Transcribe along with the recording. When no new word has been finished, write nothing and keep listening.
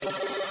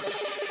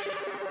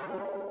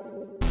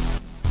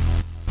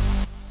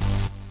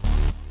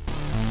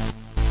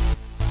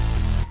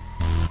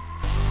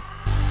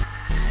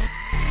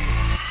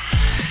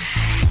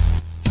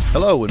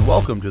Hello and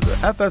welcome to the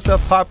FSF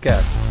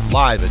PopCast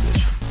Live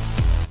Edition.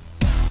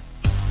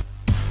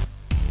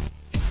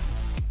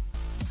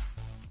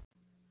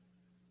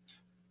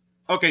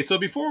 Okay, so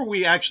before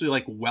we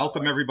actually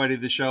welcome everybody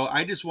to the show,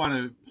 I just want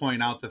to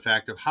point out the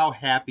fact of how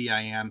happy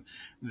I am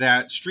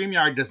that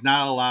StreamYard does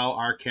not allow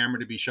our camera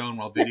to be shown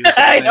while videos are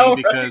playing. know,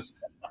 because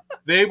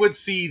they would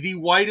see the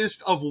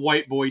whitest of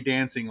white boy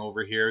dancing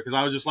over here. Because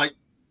I was just like,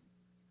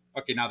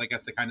 okay, now I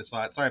guess they kind of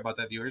saw it. Sorry about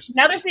that, viewers.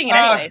 Now they're seeing it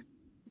anyways.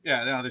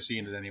 Yeah, now they're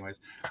seeing it anyways.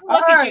 Look All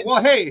at right, you.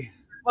 well, hey.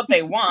 What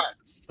they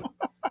want.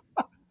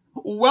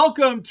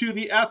 Welcome to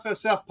the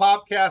FSF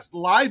PopCast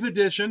Live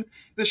Edition,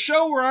 the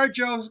show where our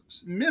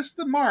jokes miss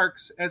the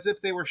marks as if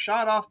they were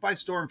shot off by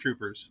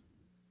stormtroopers.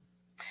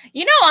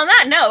 You know, on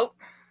that note,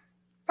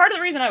 part of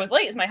the reason I was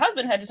late is my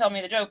husband had to tell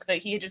me the joke that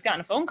he had just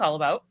gotten a phone call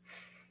about.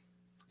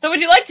 So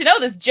would you like to know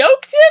this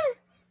joke, Tim?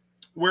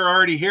 We're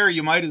already here,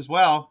 you might as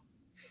well.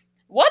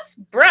 What's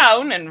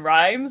brown and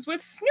rhymes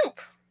with Snoop?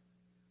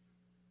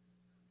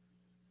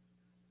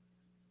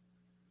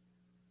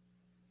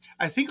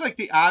 I think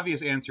the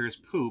obvious answer is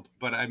poop,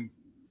 but I'm...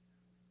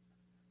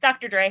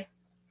 Dr. Dre.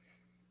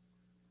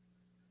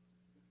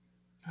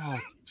 Oh,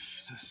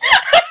 Jesus.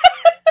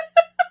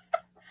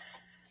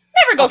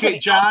 Never go for Okay,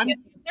 the John,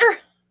 obvious answer.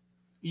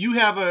 you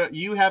have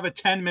a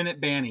 10-minute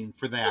banning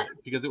for that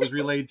because it was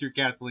relayed through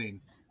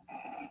Kathleen.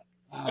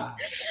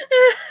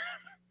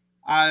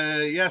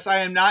 Yes, I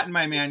am not in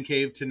my man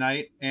cave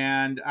tonight,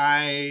 and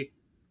I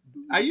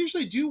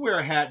usually do wear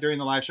a hat during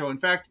the live show. In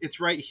fact,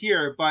 it's right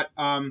here, but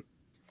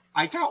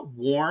I got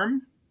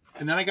warm,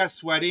 and then I got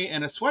sweaty,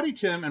 and a sweaty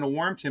Tim and a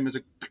warm Tim is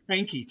a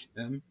cranky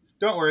Tim.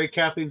 Don't worry,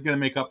 Kathleen's going to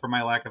make up for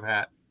my lack of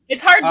hat.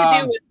 It's hard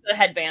to do with the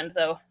headband,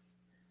 though.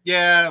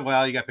 Yeah,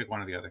 well, you got to pick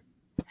one or the other.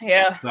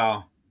 Yeah.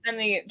 So, And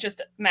the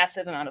just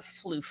massive amount of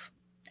floof.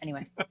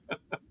 Anyway.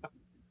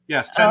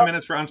 yes, 10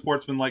 minutes for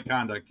unsportsmanlike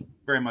conduct.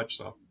 Very much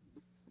so.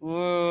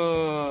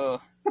 Ooh.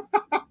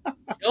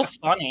 Still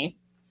funny.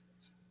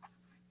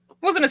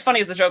 Wasn't as funny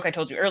as the joke I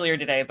told you earlier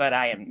today, but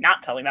I am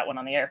not telling that one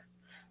on the air.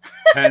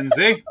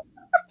 Kenzie?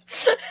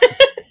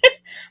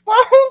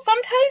 Well,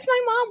 sometimes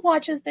my mom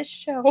watches this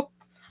show.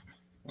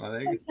 Well,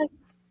 there you go.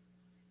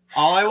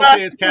 All I will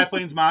say is,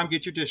 Kathleen's mom,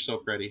 get your dish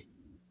soap ready.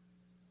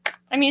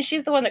 I mean,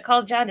 she's the one that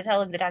called John to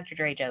tell him the Dr.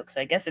 Dre joke,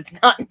 so I guess it's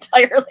not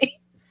entirely.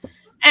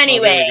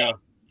 Anyway. Oh,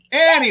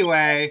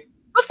 anyway.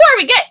 Before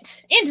we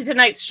get into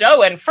tonight's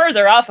show and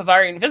further off of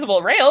our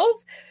invisible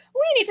rails,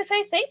 we need to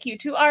say thank you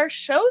to our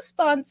show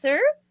sponsor,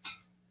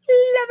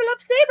 Level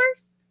Up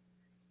Sabers.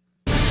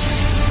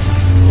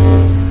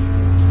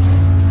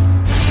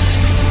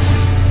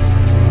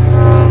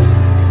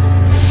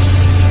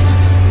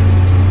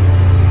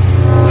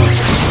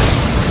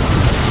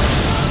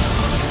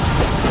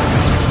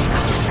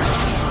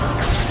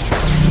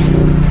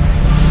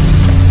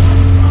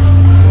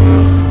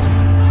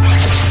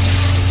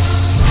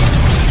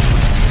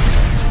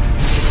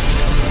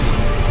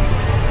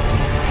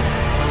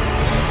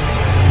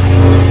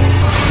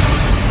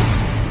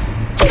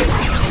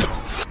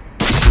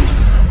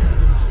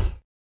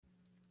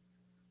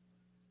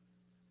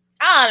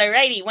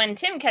 Alrighty, when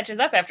Tim catches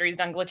up after he's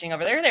done glitching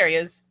over there he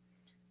is.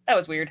 That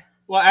was weird.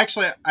 Well,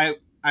 actually, I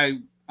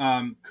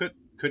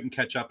couldn't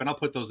catch up, and I'll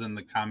put those in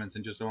the comments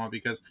in just a moment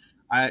because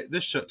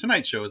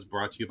tonight's show is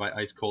brought to you by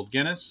Ice Cold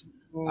Guinness,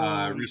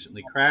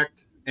 recently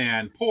cracked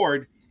and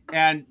poured.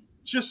 And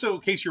just so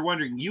in case you're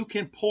wondering, you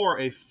can pour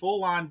a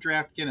full-on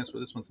draft Guinness, but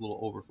this one's a little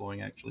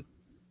overflowing actually.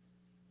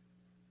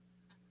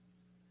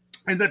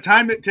 And the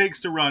time it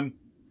takes to run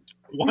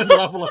one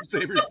Level Up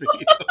Sabers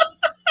video.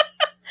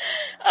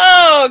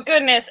 Oh,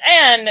 goodness.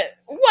 And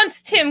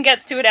once Tim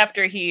gets to it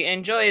after he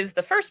enjoys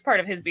the first part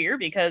of his beer,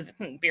 because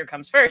beer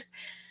comes first,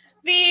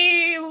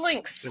 the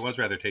links... It was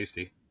rather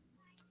tasty.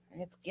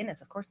 It's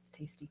Guinness. Of course it's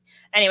tasty.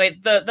 Anyway,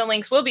 the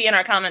links will be in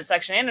our comment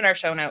section and in our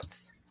show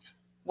notes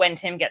when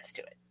Tim gets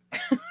to it.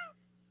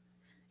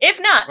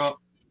 If not,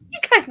 you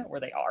guys know where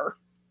they are.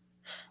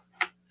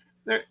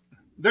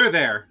 They're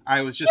there.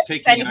 I was just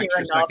taking an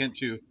extra second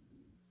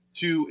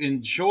to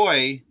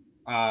enjoy,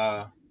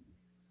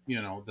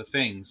 the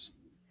things.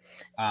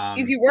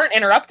 If you weren't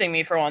interrupting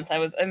me for once, I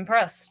was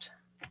impressed.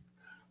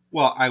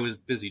 Well, I was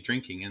busy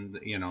drinking, and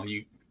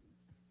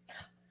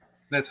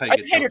that's how you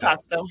get tater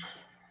tots, though.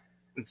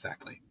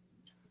 Exactly.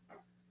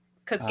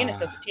 Because Guinness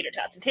goes with tater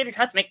tots, and tater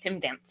tots make Tim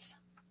dance.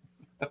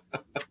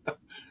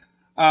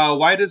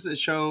 Why does it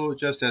show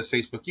just as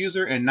Facebook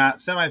user and not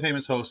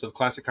semi-famous host of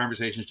Classic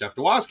Conversations, Jeff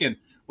Dwoskin?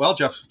 Well,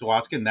 Jeff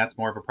Dwoskin, that's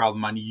more of a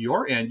problem on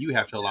your end. You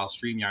have to allow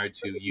StreamYard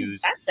to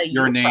use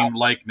your name, problem.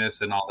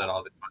 Likeness, and all that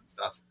fun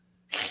stuff.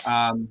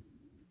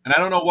 And I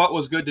don't know what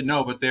was good to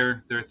know, but they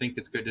think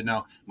it's good to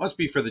know. Must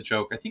be for the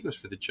joke. I think it was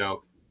for the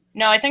joke.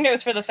 No, I think it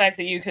was for the fact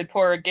that you could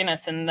pour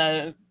Guinness in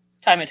the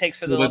time it takes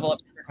for the Level Up.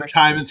 The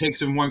time it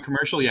takes in one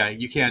commercial? Yeah,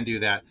 you can do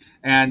that.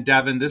 And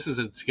Devin, this is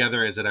as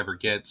together as it ever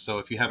gets. So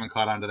if you haven't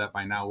caught on to that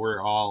by now, we're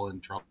all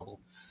in trouble.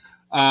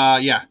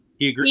 Yeah,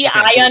 he agreed. Yeah,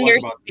 I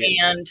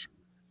understand.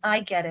 I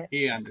get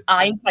it.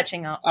 I'm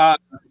catching up.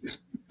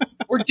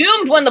 We're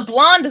doomed when the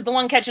blonde is the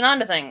one catching on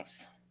to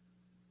things.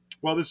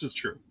 Well, this is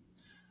true.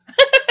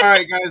 All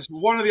right, guys.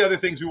 One of the other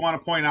things we want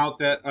to point out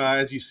that,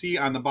 as you see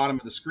on the bottom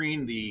of the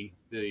screen, the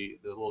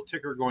little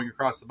ticker going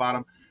across the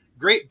bottom,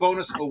 great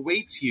bonus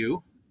awaits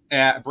you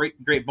at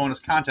great bonus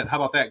content. How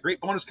about that? Great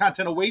bonus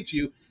content awaits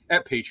you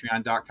at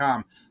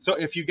patreon.com. So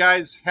if you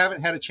guys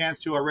haven't had a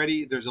chance to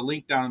already, there's a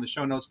link down in the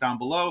show notes down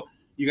below.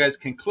 You guys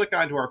can click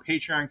onto our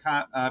Patreon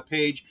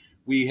page.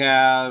 We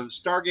have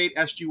Stargate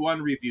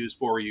SG-1 reviews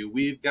for you.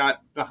 We've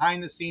got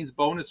behind-the-scenes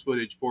bonus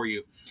footage for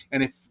you.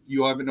 And if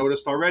you haven't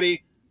noticed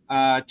already,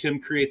 Tim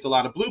creates a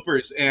lot of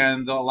bloopers,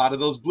 and a lot of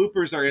those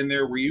bloopers are in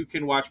there where you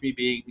can watch me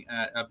being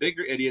a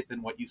bigger idiot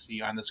than what you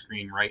see on the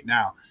screen right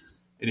now.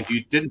 And if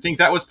you didn't think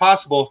that was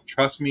possible,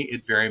 trust me,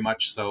 it very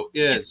much so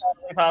is. It's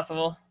totally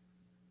possible.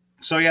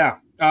 So, yeah.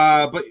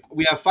 But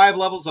we have 5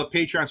 levels of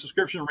Patreon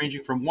subscription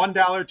ranging from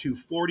 $1 to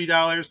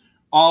 $40,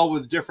 all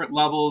with different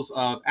levels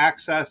of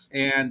access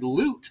and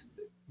loot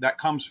that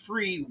comes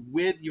free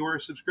with your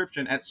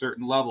subscription at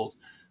certain levels.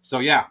 So,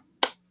 yeah,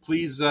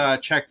 please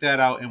check that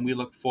out, and we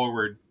look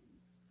forward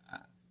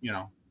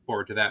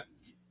to that.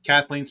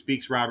 Kathleen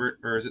speaks Robert,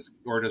 or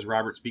does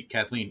Robert speak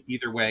Kathleen?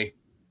 Either way.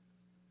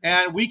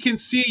 And we can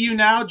see you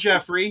now,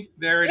 Jeffrey.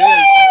 There it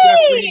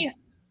is.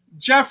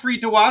 Jeffrey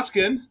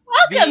Dwoskin.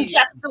 Welcome,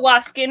 Jeff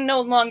Dwoskin,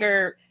 no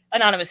longer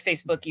anonymous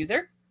Facebook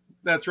user.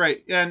 That's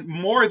right. And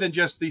more than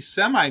just the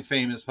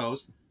semi-famous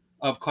host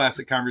of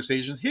Classic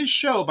Conversations. His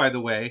show, by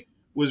the way,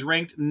 was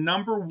ranked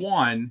number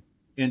 1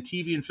 in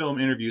TV and film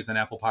interviews on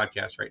Apple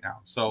Podcasts right now.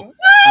 So,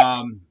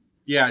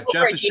 yeah,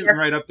 Jeff is shooting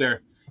right up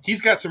there. He's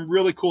got some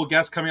really cool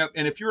guests coming up.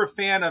 And if you're a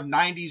fan of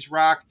 90s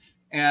rock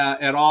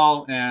at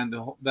all and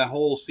the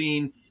whole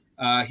scene,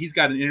 he's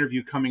got an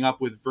interview coming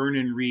up with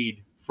Vernon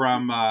Reid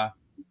from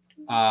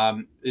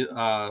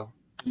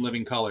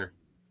Living Color.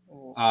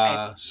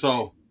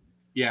 So,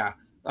 yeah.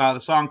 The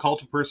song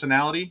Cult of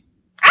Personality.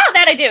 Oh,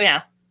 that I do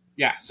now.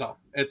 Yeah, so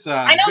it's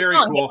I know very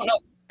songs, cool. I don't know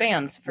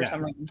bands for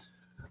some reason.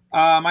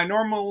 My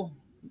normal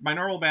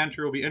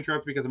banter will be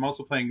interrupted because I'm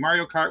also playing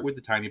Mario Kart with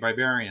the Tiny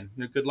Vibarian.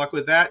 Good luck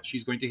with that.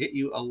 She's going to hit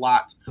you a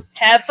lot.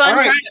 Have fun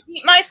trying to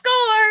beat my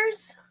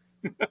scores.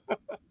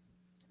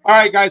 All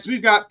right, guys,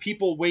 we've got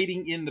people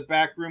waiting in the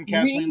back room.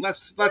 Kathleen,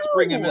 let's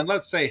bring him in.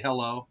 Let's say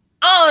hello.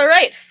 All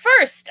right,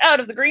 first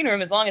out of the green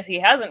room, as long as he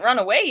hasn't run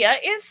away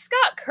yet, is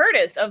Scott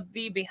Curtis of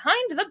the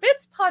Behind the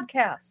Bits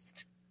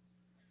podcast.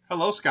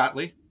 Hello, Scott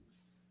Lee.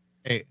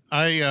 Hey,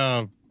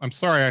 I'm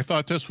sorry. I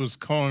thought this was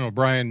Conan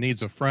O'Brien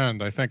Needs a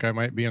Friend. I think I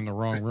might be in the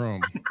wrong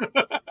room.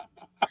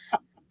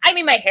 I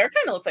mean, my hair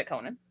kind of looks like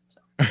Conan. So.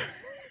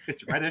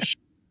 It's reddish.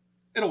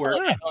 It'll work.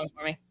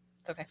 For me.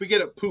 It's okay. If we get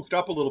it poofed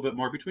up a little bit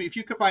more, if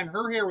you combine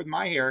her hair with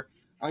my hair,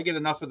 I get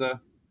enough of the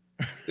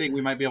thing, we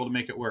might be able to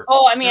make it work.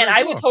 Oh, I mean,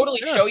 I would totally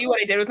show you what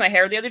I did with my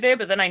hair the other day,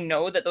 but then I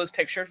know that those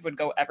pictures would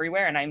go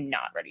everywhere, and I'm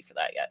not ready for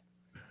that yet.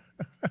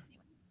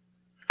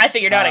 I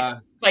figured out I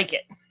could spike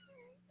it.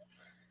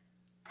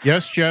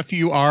 Yes, Jeff,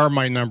 you are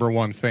my number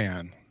 1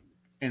 fan.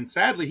 And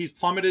sadly, he's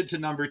plummeted to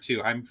number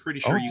 2. I'm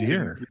pretty sure you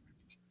can.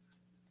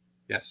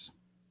 Yes.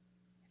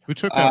 Who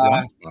took that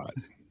one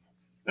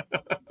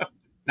spot?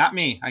 Not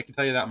me. I can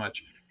tell you that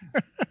much.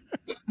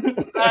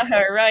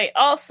 All right.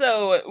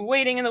 Also,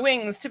 waiting in the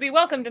wings to be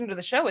welcomed into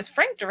the show is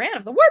Frank Duran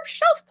of the Warp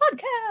Shelf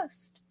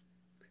podcast.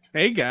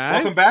 Hey, guys.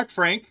 Welcome back,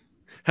 Frank.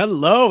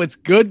 Hello. It's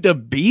good to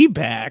be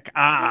back.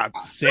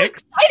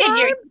 6th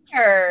time?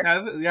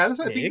 Yeah, this is,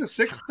 I think, the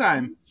 6th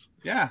time.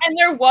 Yeah. And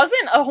there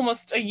wasn't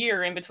almost a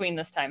year in between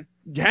this time.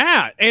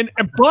 Yeah.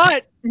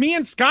 But me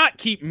and Scott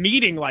keep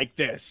meeting like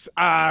this.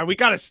 We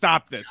got to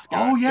stop this, Scott.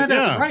 Oh, yeah,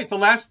 that's right. The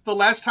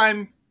last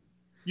time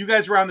you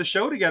guys were on the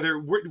show together,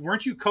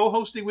 weren't you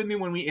co-hosting with me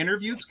when we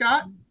interviewed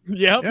Scott?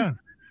 Yep. Yeah.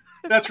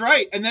 That's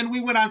right. And then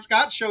we went on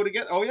Scott's show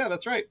together. Oh, yeah,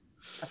 that's right.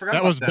 I forgot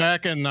that was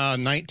back in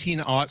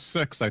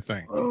 1906, I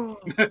think.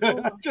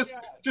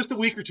 Just a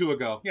week or two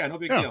ago. Yeah, no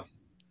big deal.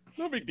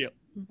 No big deal.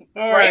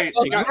 All right.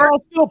 We're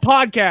all still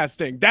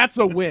podcasting. That's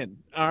a win.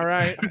 All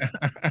right.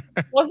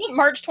 Wasn't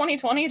March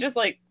 2020 just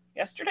like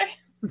yesterday?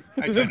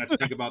 I try not to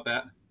think about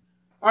that.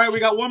 All right,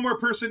 we got one more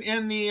person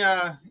in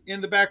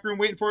the back room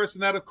waiting for us,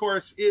 and that, of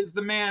course, is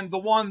the man, the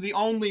one, the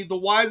only, the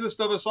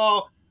wisest of us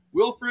all,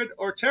 Wilfred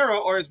Otero,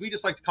 or as we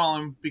just like to call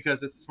him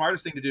because it's the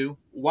smartest thing to do,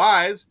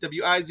 WIZE,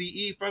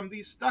 W-I-Z-E, from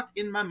the Stuck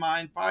in My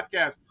Mind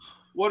podcast.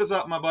 What is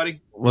up, my buddy?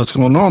 What's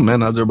going on,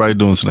 man? How's everybody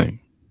doing today?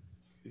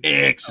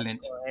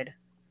 Excellent.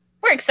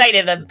 We're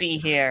excited to be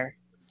here.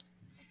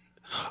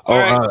 Oh,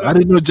 right, I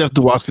didn't know Jeff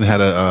Dwoskin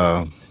had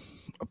a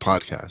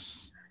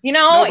podcast. You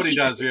know, nobody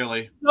does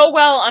really. So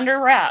well under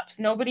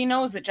wraps. Nobody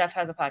knows that Jeff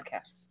has a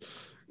podcast.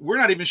 We're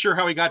not even sure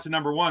how he got to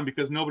number 1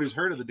 because nobody's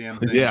heard of the damn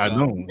thing. Yeah, so. I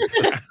know.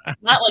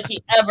 Not like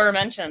he ever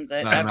mentions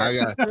it. I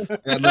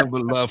got nothing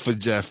but love for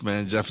Jeff,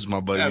 man. Jeff is my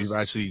buddy. We've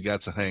actually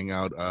got to hang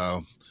out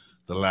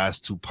the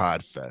last 2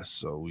 Podfests.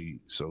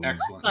 So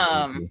excellent.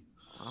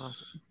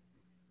 Awesome.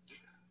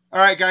 All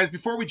right, guys,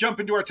 before we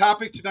jump into our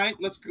topic tonight,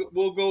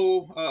 we'll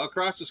go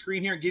across the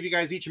screen here and give you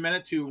guys each a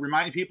minute to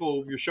remind people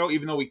of your show,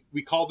 even though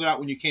we called it out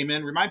when you came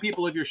in. Remind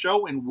people of your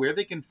show and where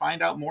they can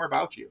find out more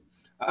about you.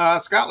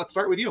 Scott, let's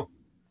start with you.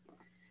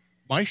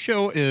 My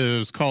show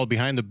is called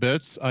Behind the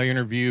Bits. I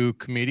interview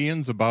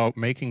comedians about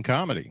making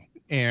comedy.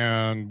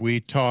 And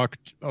we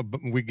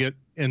get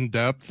in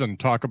depth and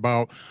talk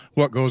about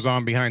what goes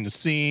on behind the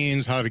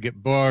scenes, how to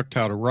get booked,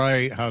 how to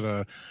write, how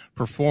to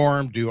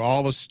perform, do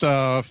all the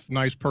stuff,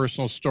 nice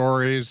personal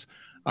stories.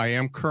 I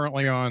am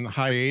currently on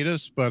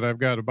hiatus, but I've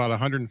got about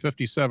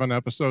 157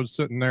 episodes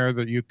sitting there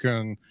that you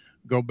can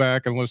go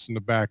back and listen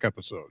to back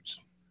episodes.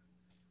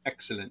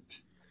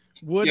 Excellent.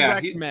 Would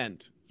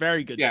recommend.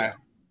 Very good show.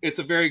 It's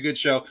a very good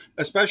show,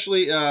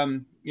 especially,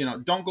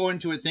 don't go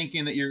into it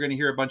thinking that you're going to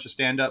hear a bunch of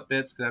stand-up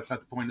bits, because that's not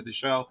the point of the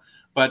show.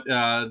 But you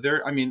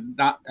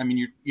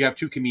have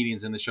two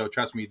comedians in the show.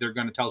 Trust me, they're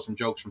going to tell some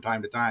jokes from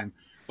time to time,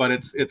 but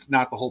it's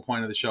not the whole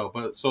point of the show.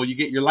 But so you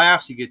get your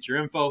laughs, you get your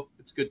info.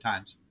 It's good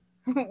times.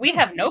 We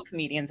have no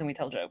comedians and we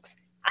tell jokes.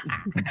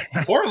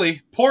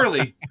 Poorly.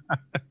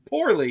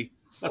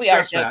 Let's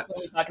stress that. What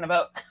are we talking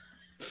about?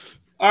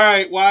 All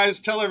right,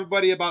 WIZE, tell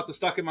everybody about the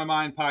Stuck in My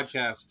Mind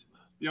podcast.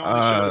 The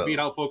only show to beat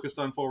Out Focused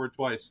on Forward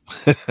twice.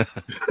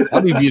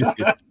 I'll be beating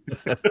it.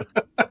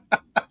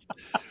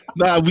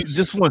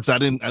 Just once. I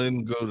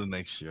didn't go the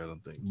next year, I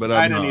don't think. But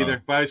I didn't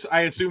either. But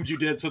I assumed you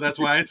did, so that's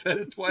why I said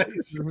it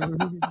twice.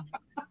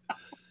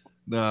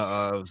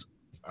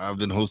 I've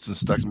been hosting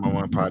Stuck in My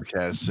Mind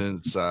podcast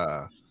since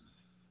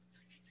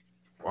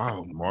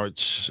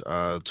March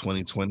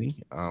 2020.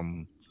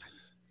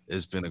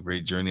 It's been a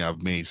great journey.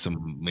 I've made some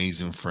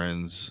amazing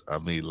friends.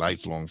 I've made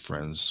lifelong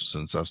friends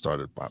since I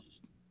started my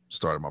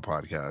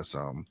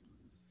podcast.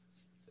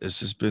 It's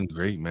just been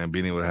great, man,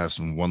 being able to have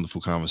some wonderful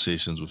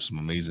conversations with some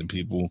amazing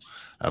people.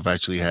 I've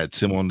actually had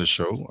Tim on the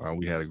show.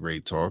 We had a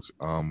great talk.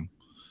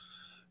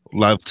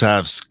 Love to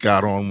have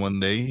Scott on one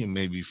day, and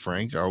maybe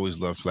Frank. I always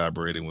love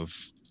collaborating with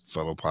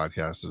fellow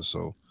podcasters.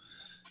 So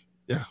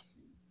yeah,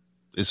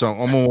 it's on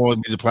all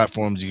major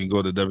platforms. You can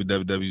go to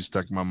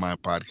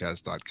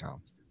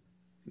www.stuckmymindpodcast.com.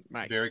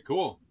 Nice. Very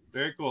cool.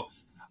 All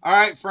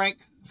right, Frank,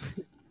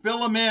 fill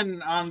them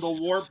in on the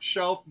Warp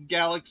Shelf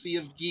Galaxy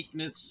of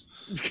Geekness.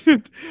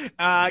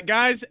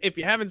 Guys, if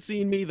you haven't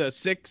seen me the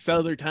 6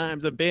 other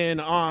times I've been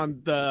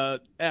on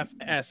the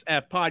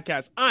FSF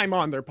podcast, I'm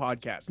on their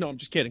podcast. No, I'm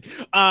just kidding.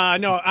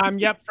 No, I'm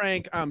Yep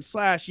Frank. I'm /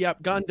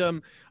 Yep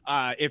Gundam.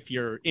 If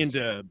you're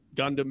into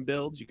Gundam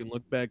builds, you can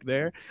look back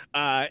there.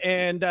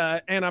 And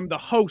I'm the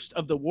host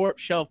of the Warp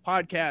Shelf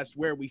podcast,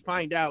 where we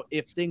find out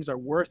if things are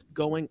worth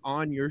going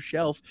on your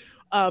shelf,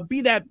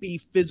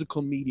 be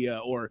physical media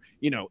or,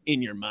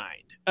 in your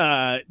mind.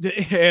 Our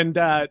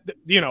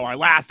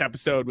last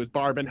episode was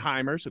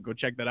Barbenheimer, so go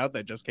check that out.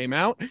 That just came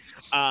out.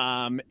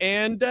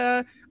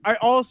 I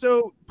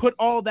also put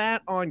all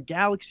that on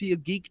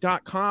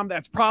galaxyofgeek.com.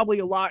 That's probably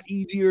a lot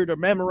easier to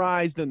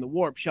memorize than the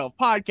Warp Shelf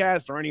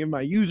podcast or any of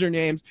my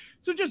usernames.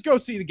 So just go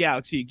see the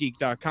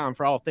galaxyofgeek.com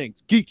for all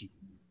things geeky.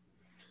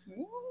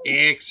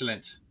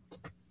 Excellent.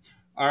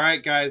 All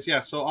right, guys. Yeah.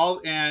 So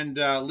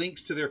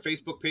links to their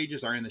Facebook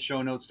pages are in the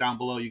show notes down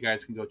below. You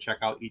guys can go check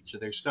out each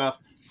of their stuff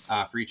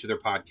for each of their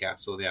podcasts.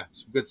 So yeah,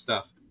 some good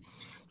stuff.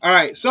 All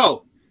right.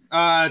 So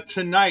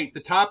tonight,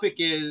 the topic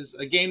is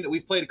a game that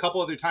we've played a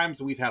couple other times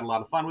and we've had a lot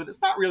of fun with. It's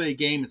not really a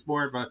game. It's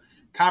more of a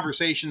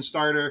conversation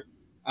starter.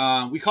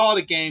 We call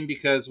it a game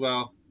because,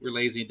 we're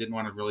lazy and didn't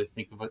want to really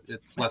think of it.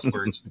 It's less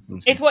words.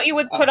 It's what you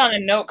would put on a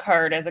note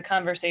card as a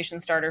conversation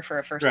starter for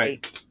a first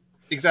date.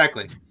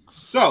 Exactly.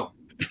 So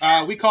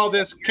we call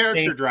this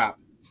Character Drop.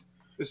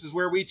 This is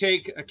where we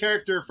take a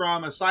character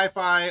from a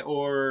sci-fi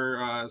or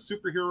a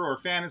superhero or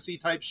fantasy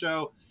type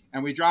show,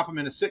 and we drop them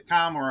in a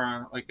sitcom or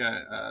a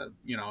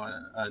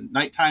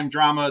nighttime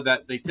drama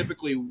that they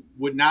typically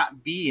would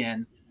not be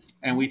in,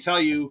 and we tell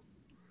you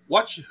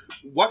what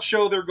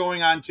show they're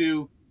going on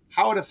to,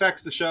 how it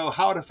affects the show,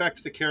 how it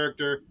affects the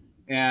character,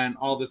 and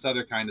all this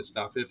other kind of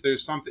stuff. If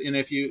there's something, and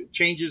if you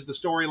changes the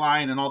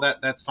storyline and all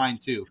that, that's fine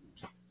too.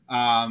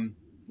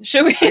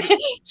 Should we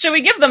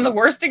give them the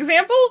worst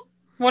example?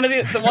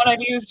 The one I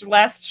used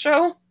last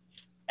show.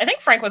 I think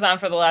Frank was on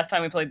for the last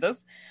time we played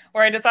this,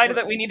 where I decided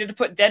that we needed to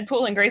put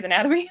Deadpool in Grey's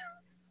Anatomy.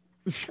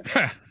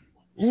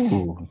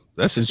 Ooh,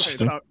 that's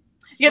interesting.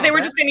 Yeah, they were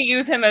just going to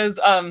use him as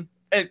a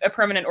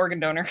permanent organ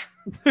donor.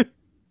 It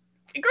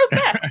grows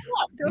back.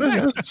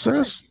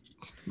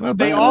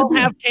 They all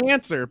have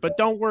cancer, but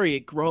don't worry,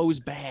 it grows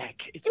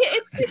back.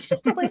 It's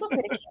just a little bit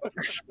of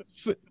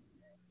cancer.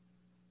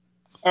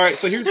 All right,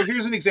 so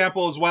here's an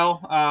example as well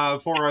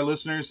for our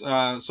listeners.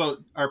 So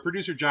our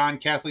producer John,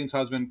 Kathleen's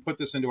husband, put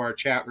this into our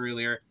chat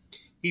earlier.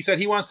 He said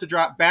he wants to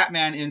drop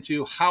Batman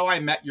into How I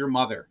Met Your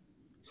Mother.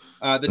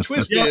 The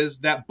twist is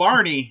that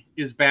Barney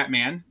is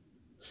Batman,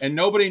 and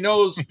nobody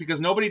knows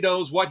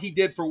what he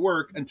did for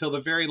work until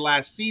the very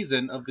last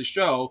season of the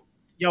show.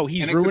 Yo,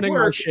 he's ruining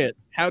our shit.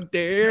 How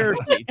dare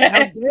he?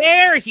 How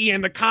dare he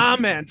in the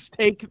comments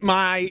take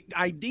my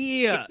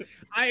idea?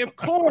 I, of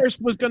course,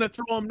 was going to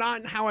throw him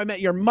not in How I Met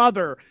Your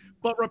Mother,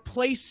 but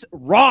replace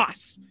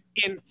Ross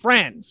in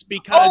Friends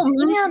because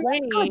Bruce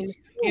man, Wayne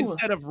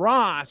instead of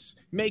Ross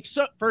makes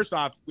first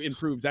off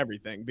improves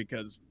everything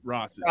because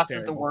Ross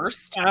is the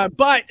worst.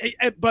 But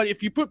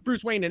if you put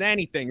Bruce Wayne in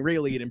anything,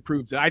 really it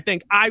improves it. I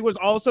think I was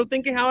also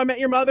thinking How I Met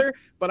Your Mother,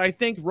 but I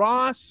think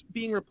Ross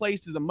being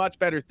replaced is a much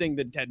better thing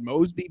than Ted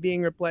Mosby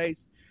being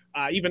replaced,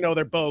 even though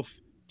they're both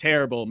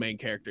terrible main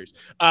characters.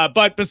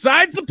 But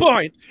besides the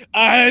point,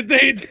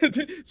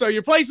 so you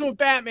replace him with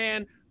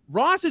Batman.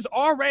 Ross is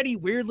already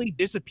weirdly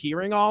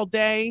disappearing all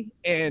day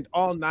and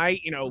all night,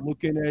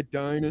 looking at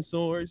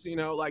dinosaurs,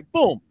 like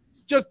boom,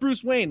 just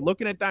Bruce Wayne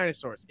looking at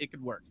dinosaurs. It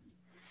could work.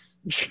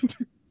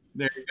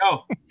 There you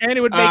go. And it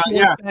would make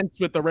more sense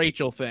with the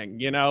Rachel thing,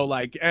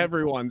 like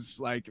everyone's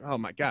like, oh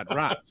my God,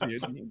 Ross,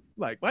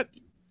 like what?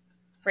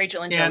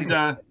 Rachel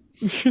and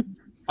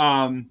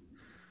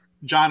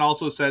John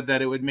also said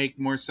that it would make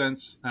more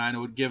sense and it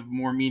would give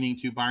more meaning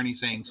to Barney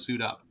saying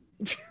suit up.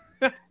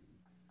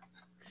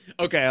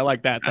 Okay, I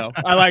like that though.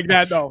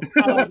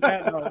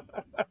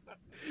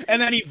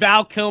 And then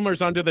Val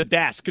Kilmer's under the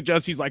desk.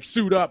 He's like,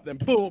 suit up, then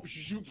boom,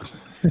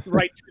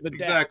 right to the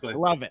desk. Exactly. I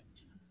love it.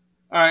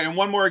 All right, and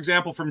one more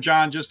example from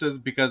John,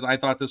 because I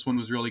thought this one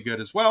was really good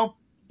as well.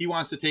 He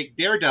wants to take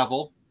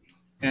Daredevil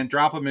and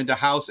drop him into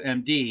House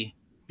MD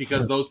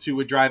because those two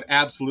would drive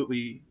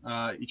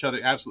each other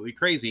absolutely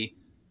crazy.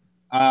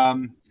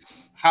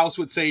 House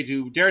would say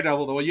to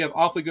Daredevil, well, you have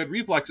awfully good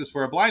reflexes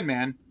for a blind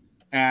man.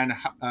 And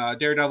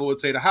Daredevil would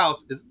say to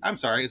House, I'm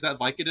sorry, is that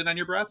Vicodin on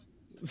your breath?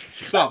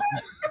 So.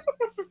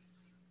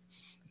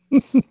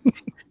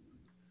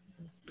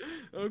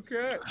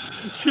 Okay.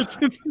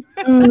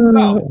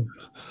 So,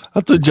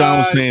 I thought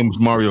John's name was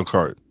Mario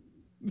Kart.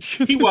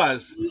 He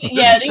was.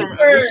 Yeah,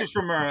 this was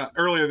from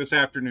earlier this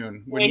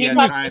afternoon when he had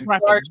time.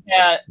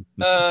 At,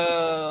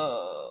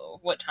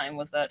 what time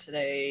was that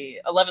today?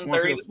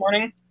 11:30 this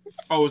morning.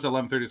 Oh, it was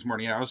 11:30 this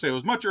morning. Yeah, I would say it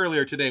was much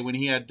earlier today when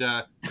he had.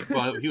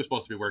 Well, he was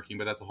supposed to be working,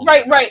 but that's a whole.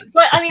 Right.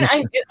 But I mean,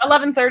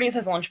 11:30 is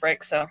his lunch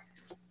break, so.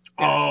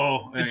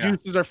 Oh, the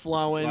juices are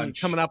flowing,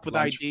 coming up with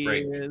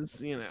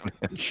ideas.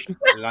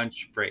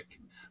 Lunch break.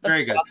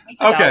 Very good.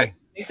 Okay.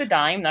 Makes a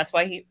dime. That's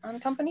why he on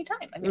company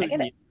time. I mean, I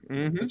get it.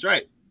 Mm-hmm. That's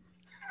right.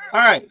 All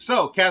right,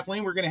 so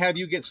Kathleen, we're going to have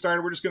you get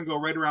started. We're just going to go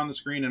right around the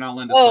screen, and I'll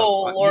end us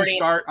up. Lordy. You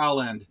start,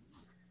 I'll end.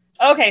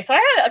 Okay, so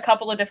I had a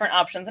couple of different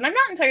options, and I'm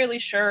not entirely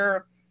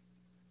sure.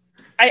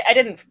 I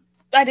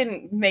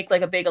didn't make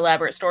like a big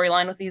elaborate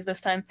storyline with these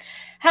this time.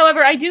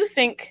 However, I do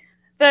think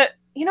that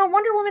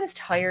Wonder Woman is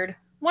tired.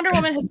 Wonder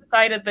Woman has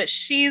decided that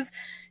she's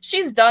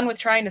done with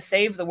trying to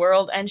save the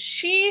world, and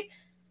she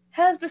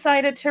has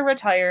decided to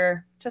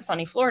retire to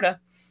sunny Florida,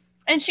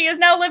 and she is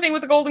now living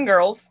with the Golden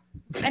Girls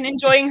and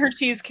enjoying her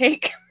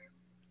cheesecake.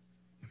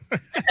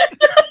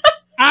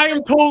 I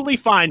am totally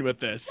fine with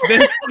this.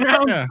 This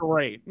sounds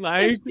great.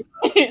 Like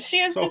she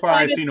has so far,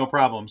 I see no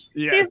problems.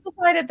 She has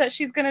decided that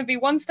she's going to be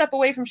one step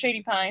away from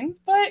Shady Pines,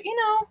 but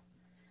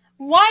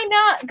why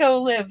not go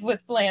live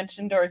with Blanche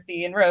and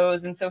Dorothy and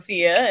Rose and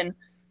Sophia and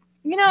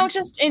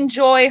just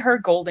enjoy her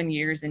golden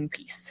years in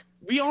peace.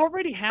 We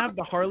already have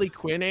the Harley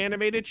Quinn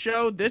animated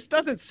show. This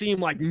doesn't seem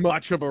like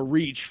much of a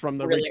reach from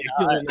the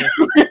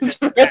ridiculousness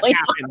that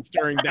happens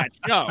during that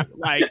show.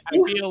 Like I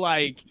feel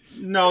like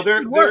no,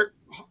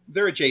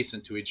 they're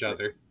adjacent to each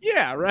other.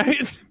 Yeah,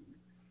 right.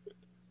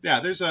 Yeah,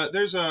 there's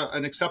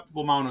an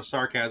acceptable amount of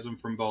sarcasm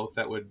from both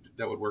that would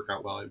work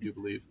out well, I do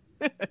believe,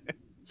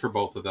 for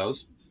both of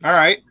those. All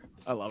right,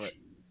 I love it.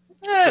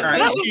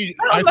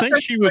 I think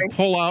she would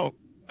pull out.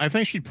 I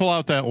think she'd pull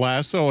out that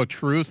lasso of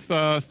truth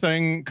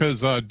thing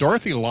because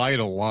Dorothy lied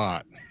a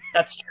lot.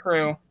 That's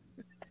true.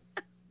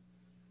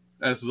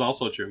 This is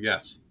also true.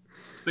 Yes.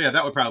 So yeah,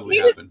 that would probably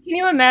happen. Can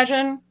you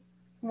imagine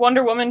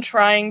Wonder Woman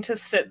trying to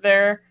sit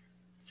there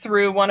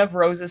through one of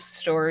Rose's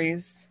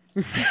stories?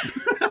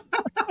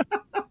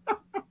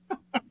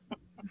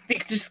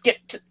 Just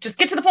get to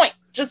the point.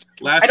 Just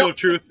lasso of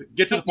truth.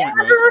 Get to the point,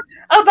 Rose.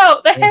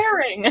 About the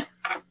herring.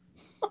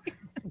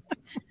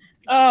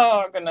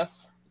 Oh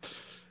goodness.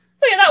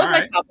 So yeah, that was my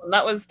top one.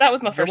 That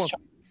was my first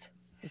choice.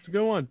 It's a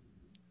good one.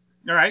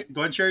 All right, go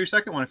ahead and share your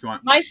second one if you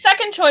want. My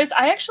second choice,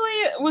 I actually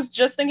was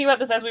just thinking about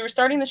this as we were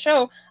starting the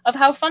show, of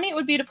how funny it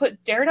would be to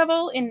put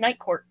Daredevil in Night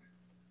Court.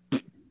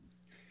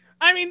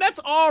 I mean, that's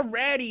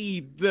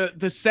already the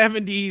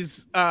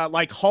 70s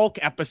like Hulk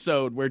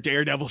episode where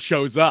Daredevil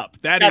shows up.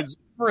 That's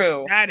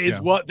true. That is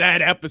what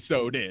that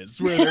episode is.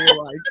 Where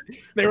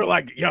they were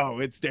like, yo,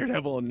 it's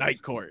Daredevil in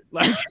Night Court.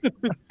 Like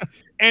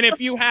and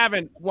if you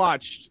haven't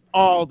watched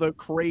all the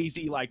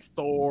crazy like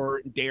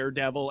Thor,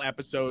 Daredevil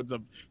episodes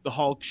of the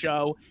Hulk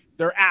show,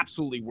 they're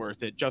absolutely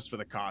worth it just for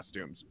the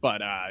costumes,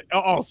 but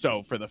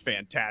also for the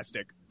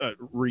fantastic,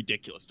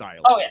 ridiculous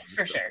dialogue. Oh yes,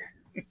 for sure.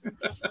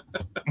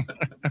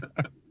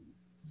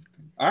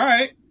 All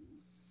right.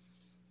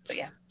 But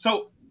yeah.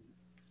 So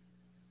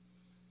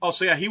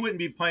yeah, he wouldn't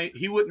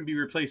be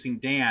replacing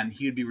Dan.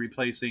 He would be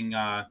replacing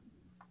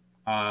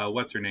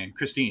what's her name,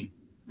 Christine,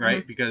 right?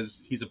 Mm-hmm.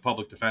 Because he's a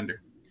public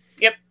defender.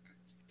 Yep.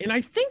 And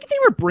I think they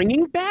were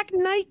bringing back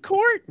Night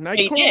Court.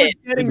 They did.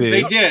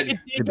 They did.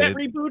 It get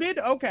rebooted?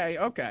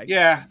 Okay.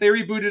 Yeah, they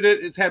rebooted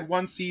it. It's had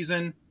one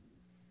season.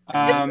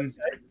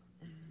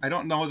 I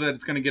don't know that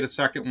it's going to get a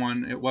second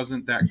one. It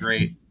wasn't that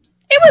great.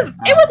 It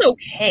was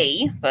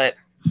okay, but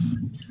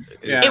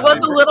it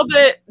was a little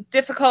bit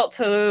difficult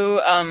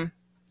to,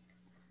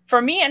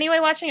 for me anyway,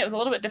 watching it was a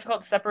little bit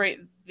difficult to separate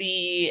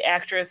the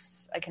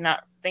actress. I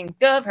cannot think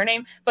of her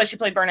name, but she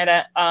played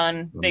Bernadette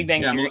on Big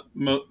Bang Theory.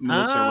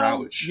 Melissa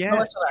Rauch. Yeah.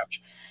 Melissa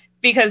Rauch.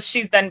 Because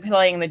she's then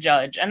playing the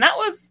judge. And that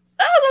was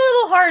a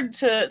little hard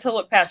to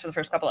look past for the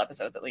first couple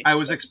episodes, at least. I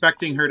was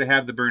expecting her to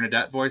have the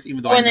Bernadette voice,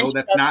 even though I know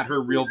that's not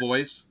her real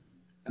voice.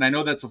 And I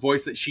know that's a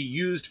voice that she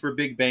used for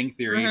Big Bang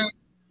Theory. Mm-hmm.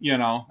 You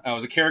know, it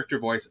was a character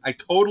voice. I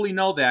totally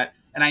know that.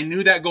 And I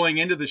knew that going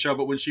into the show.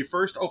 But when she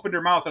first opened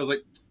her mouth, I was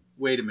like,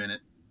 wait a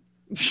minute.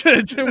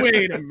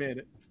 Wait a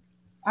minute.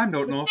 I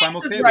don't know if I'm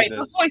okay with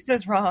this. The voice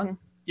is wrong.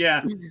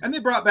 Yeah. And they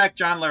brought back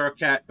John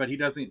Larroquette, but he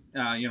doesn't,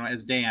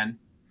 as Dan.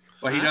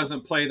 But he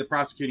doesn't play the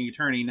prosecuting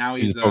attorney. Now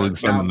he's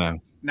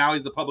now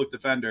he's the public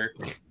defender.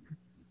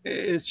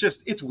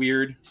 It's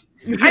weird.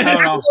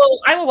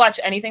 I will watch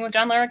anything with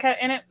John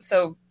Larroquette in it.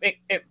 So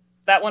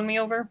that won me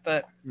over.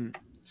 But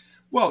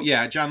well,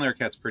 yeah, John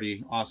Larroquette's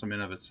pretty awesome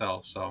in of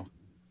itself. So,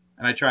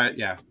 and I tried,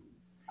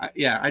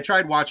 I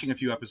tried watching a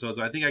few episodes.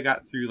 I think I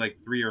got through like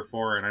 3 or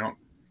 4, and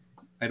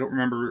I don't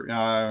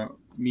remember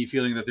me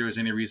feeling that there was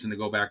any reason to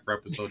go back for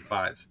episode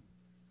 5.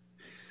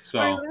 So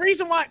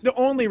the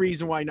only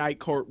reason why Night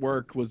Court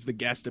worked was the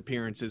guest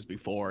appearances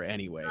before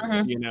anyways.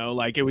 You know,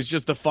 like it was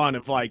just the fun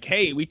of like,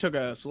 hey, we took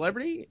a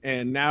celebrity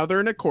and now they're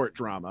in a court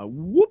drama.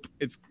 Whoop.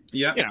 It's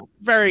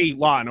very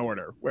Law and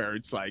Order, where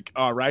it's like,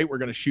 all right, we're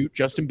gonna shoot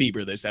Justin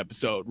Bieber this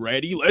episode.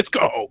 Ready? Let's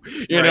go.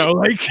 You know,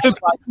 like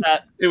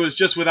it was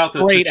just without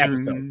the great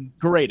episode.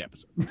 Great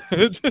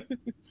episode.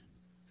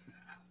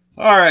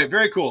 All right,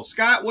 very cool.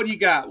 Scott, what do you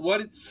got?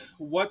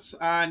 What's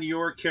on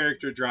your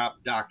character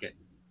drop docket?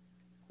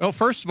 Well,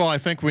 first of all, I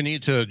think we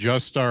need to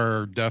adjust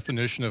our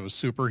definition of a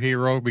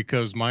superhero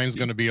because mine's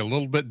going to be a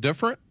little bit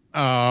different.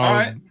 All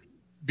right.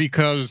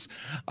 Because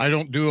I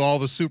don't do all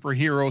the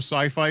superhero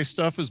sci-fi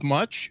stuff as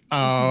much.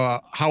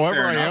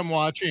 However, I am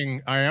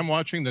watching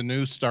the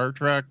new Star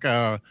Trek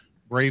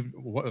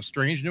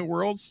Strange New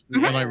Worlds,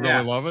 and I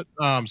really love it.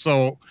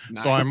 So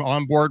I'm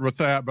on board with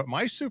that. But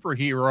my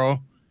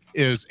superhero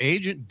is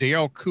Agent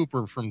Dale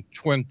Cooper from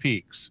Twin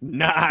Peaks.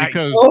 Nice.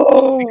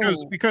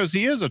 Because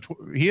he is a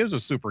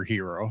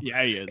superhero.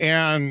 Yeah, he is.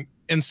 And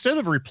instead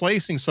of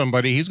replacing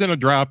somebody, he's going to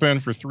drop in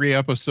for 3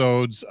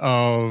 episodes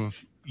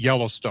of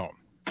Yellowstone.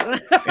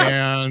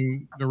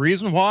 And the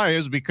reason why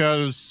is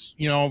because,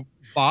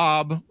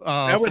 Bob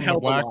from the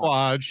Black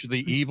Lodge,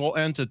 the evil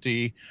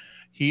entity,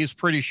 he's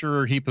pretty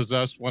sure he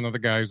possessed one of the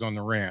guys on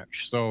the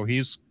ranch. So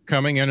he's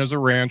coming in as a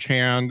ranch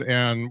hand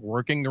and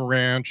working the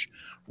ranch.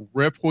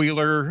 Rip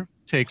Wheeler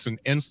takes an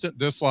instant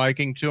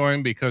disliking to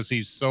him because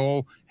he's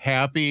so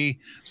happy.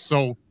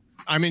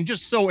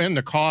 Just so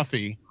into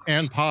coffee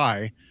and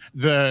pie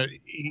that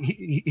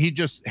he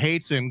just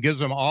hates him, gives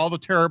him all the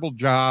terrible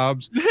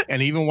jobs.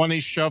 And even when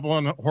he's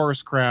shoveling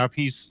horse crap,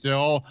 he's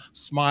still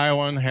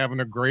smiling, having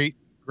a great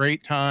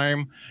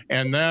time.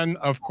 And then,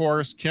 of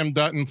course, Kim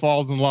Dutton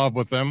falls in love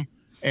with him.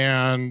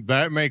 And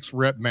that makes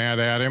Rip mad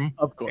at him.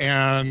 Of course.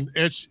 And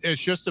it's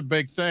just a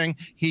big thing.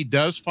 He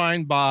does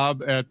find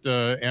Bob at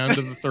the end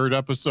of the 3rd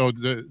episode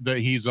that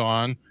he's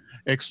on,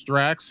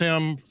 extracts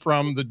him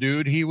from the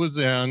dude he was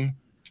in,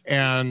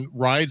 and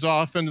rides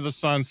off into the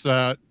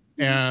sunset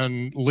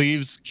and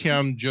leaves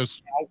Kim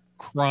just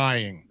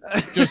crying,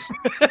 just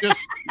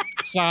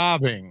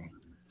sobbing.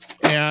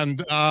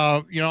 And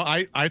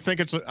I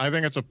think it's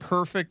a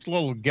perfect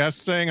little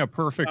guest thing, a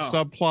perfect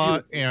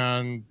subplot,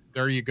 and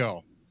there you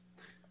go.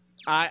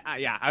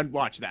 I'd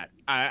watch that.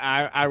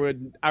 I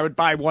would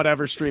buy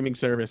whatever streaming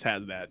service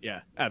has that.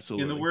 Yeah,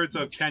 absolutely. In the words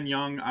of Ken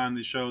Young on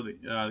the show,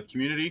 the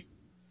Community,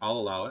 I'll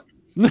allow it.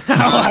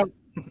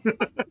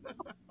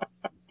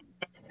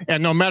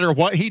 And no matter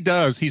what he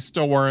does, he's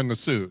still wearing the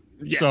suit.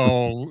 Yeah.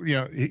 So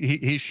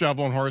he's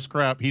shoveling horse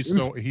crap. He's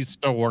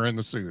still wearing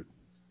the suit.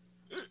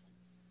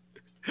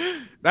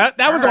 That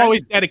was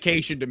always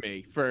dedication to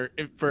me for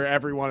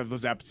every one of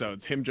those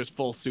episodes. Him just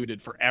full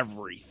suited for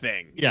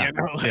everything. Yeah.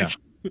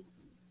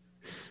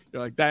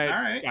 You're like, that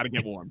right. Gotta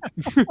get warm.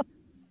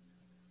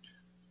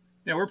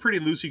 Yeah, we're pretty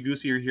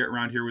loosey-goosey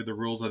around here with the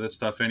rules of this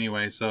stuff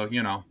anyway. So,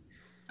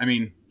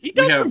 he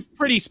does some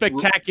pretty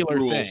spectacular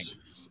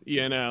things. He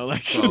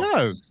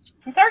does.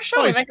 It's our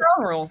show. We make our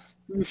own rules.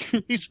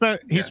 He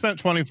spent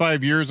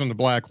 25 years in the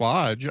Black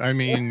Lodge. I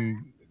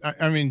mean,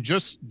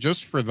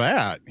 just for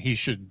that, he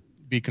should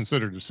be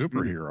considered a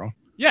superhero.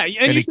 Yeah,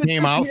 and he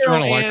came out through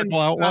an electrical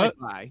outlet.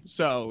 Sci-fi,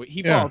 so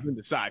he falls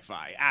into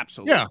sci-fi.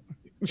 Absolutely.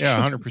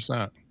 Yeah,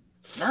 100%.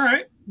 All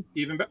right.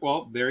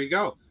 Well, there you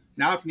go.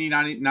 Now it's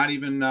not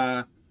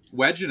even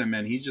wedging him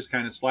in. He just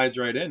kind of slides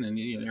right in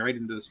and right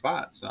into the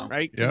spot. So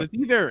right, because it's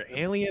either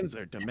aliens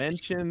or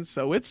dimensions.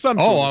 So it's some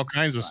all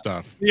kinds of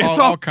stuff. Yeah,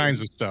 all kinds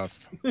of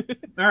stuff. All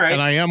right.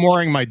 And I am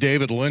wearing my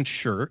David Lynch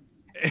shirt.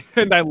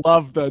 And I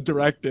love the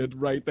directed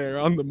right there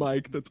on the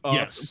mic. That's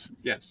awesome.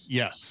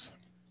 Yes.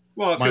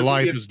 Well, my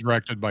life is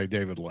directed by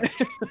David Lynch.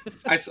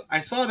 I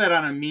saw that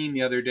on a meme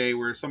the other day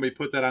where somebody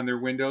put that on their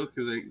window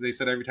because they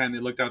said every time they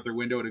looked out their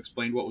window, it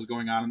explained what was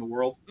going on in the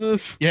world.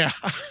 Yeah,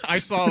 I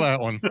saw that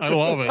one. I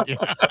love it.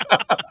 Yeah.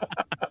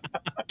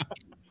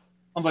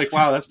 I'm like,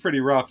 wow, that's pretty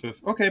rough. But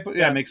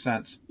it makes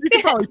sense. You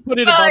could probably put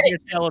it above your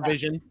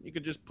television. You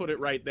could just put it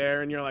right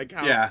there, and you're like,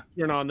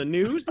 you're on the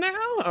news now?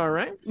 All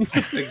right.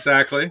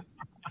 Exactly.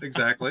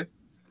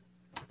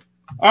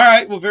 All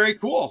right. Well, very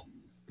cool.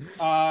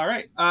 All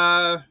right.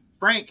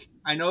 Frank,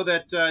 I know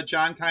that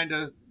John kind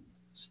of,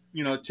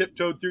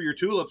 tiptoed through your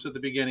tulips at the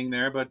beginning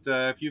there, but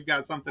if you've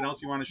got something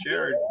else you want to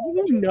share.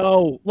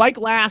 Like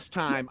last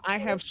time, I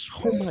have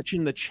so much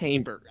in the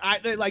chamber.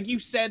 Like you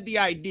said the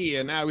idea,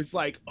 and I was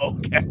like,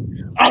 okay,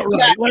 all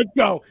right,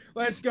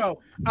 let's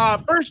go.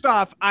 First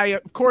off, I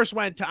of course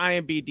went to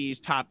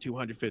IMDb's top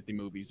 250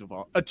 movies of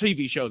all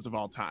TV shows of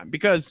all time,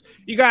 because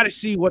you got to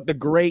see what the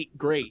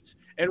greats.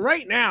 And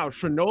right now,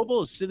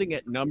 Chernobyl is sitting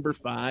at number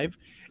 5.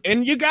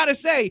 And you got to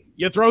say,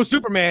 you throw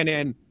Superman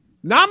in,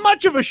 not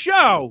much of a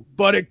show,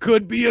 but it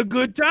could be a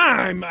good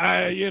time.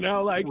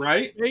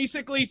 Right?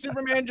 Basically,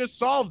 Superman just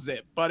solves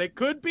it, but it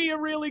could be a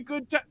really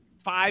good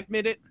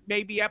 5-minute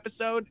maybe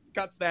episode.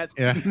 Cuts that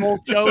whole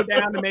show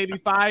down to maybe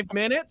 5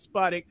 minutes,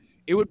 but it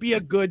would be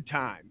a good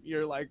time.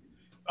 You're like,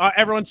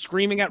 everyone's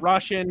screaming at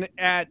Russian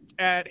at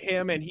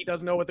him, and he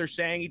doesn't know what they're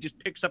saying. He just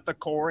picks up the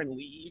core and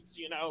leaves.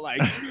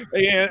 Like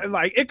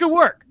it could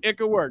work.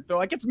 They're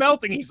like, it's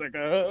melting. He's like,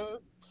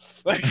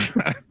 Like,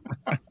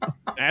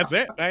 that's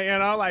it.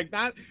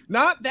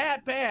 Not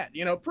that bad.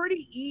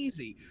 Pretty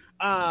easy.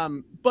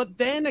 But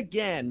then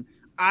again,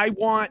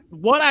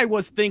 what I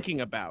was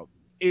thinking about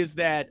is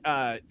that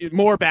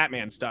more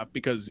Batman stuff,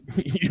 because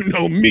you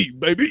know me,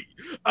 baby.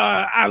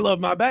 I love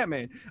my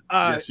Batman.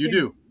 Yes, you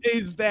do.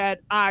 Is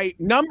that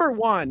number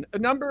on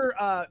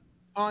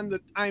the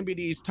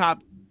IMDb's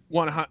top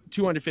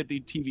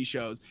 250 TV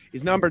shows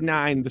is number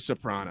 9, The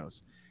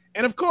Sopranos.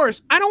 And of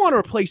course, I don't want to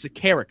replace a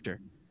character.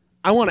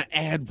 I want to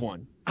add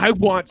one. I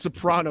want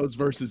Sopranos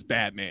versus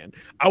Batman.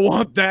 I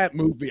want that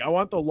movie. I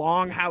want the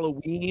long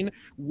Halloween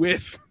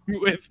with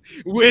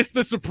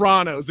the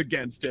Sopranos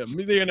against him.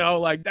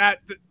 Like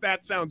that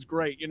sounds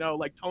great.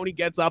 Like Tony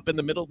gets up in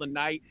the middle of the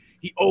night.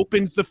 He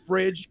opens the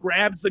fridge,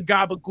 grabs the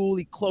gabagool,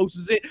 he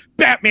closes it.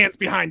 Batman's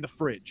behind the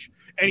fridge.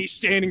 And he's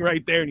standing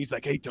right there, and he's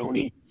like, "Hey,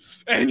 Tony,"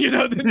 and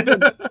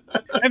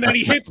and then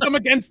he hits him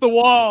against the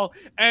wall,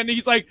 and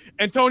he's like,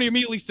 and Tony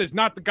immediately says,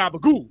 "Not the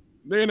gabagool,"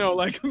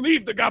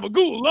 leave the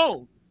gabagool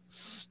alone.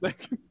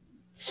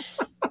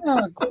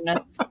 Oh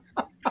goodness.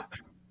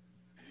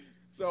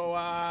 So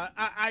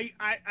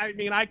I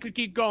mean, I could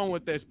keep going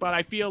with this, but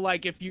I feel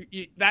like if you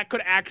that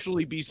could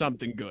actually be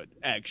something good.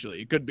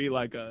 Actually, it could be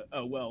like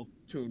a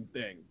well-tuned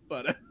thing,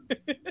 but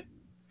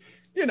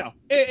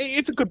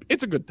it's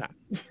a good time.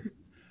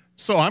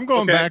 So I'm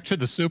going back to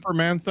the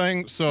Superman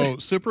thing. So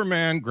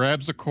Superman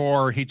grabs the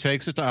core, he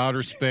takes it to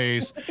outer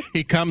space,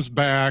 he comes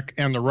back,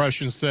 and the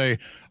Russians say,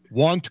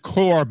 "Want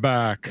core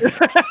back."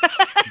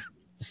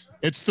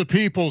 It's the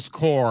people's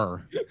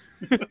core.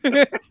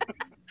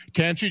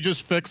 Can't you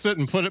just fix it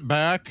and put it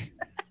back?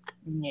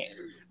 No.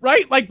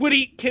 Right? Like,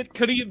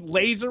 could he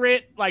laser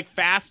it like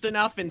fast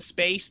enough in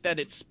space that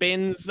it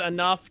spins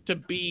enough to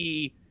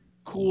be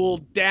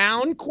cooled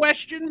down ?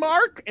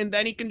 And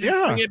then he can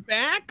just bring it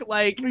back.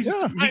 Like he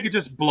could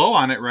just blow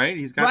on it, right?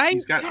 He's got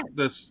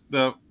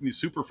the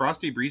super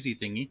frosty breezy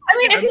thingy. I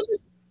mean, if he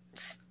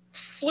just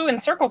flew in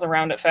circles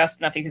around it fast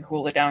enough, he could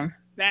cool it down.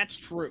 That's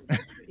true.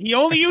 He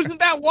only uses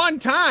that one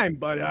time,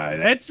 but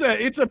it's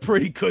a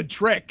pretty good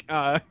trick.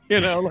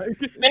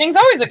 Spinning's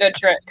always a good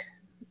trick.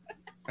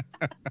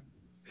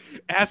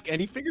 Ask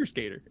any figure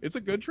skater. It's a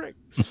good trick.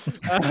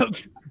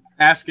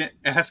 Ask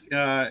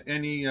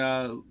any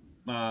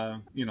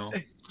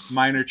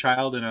minor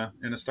child in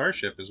a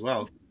starship as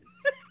well.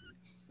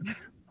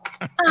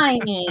 I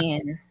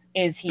mean,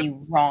 is he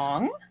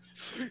wrong?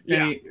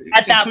 Yeah.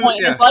 At that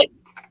point in his life?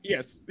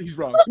 Yes, he's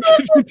wrong.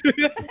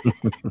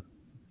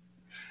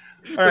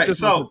 All right,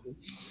 so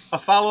a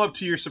follow-up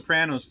to your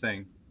Sopranos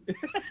thing.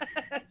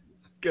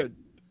 Good.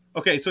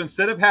 Okay, so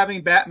instead of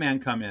having Batman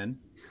come in,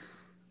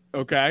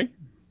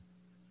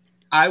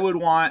 I would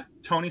want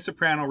Tony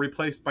Soprano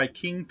replaced by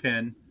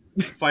Kingpin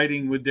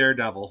fighting with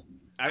Daredevil.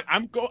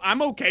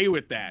 I'm okay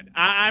with that.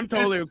 I'm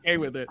totally okay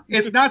with it.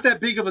 It's not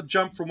that big of a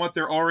jump from what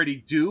they're already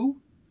do,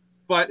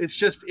 but it's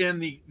just in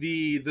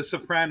the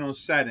Sopranos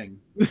setting.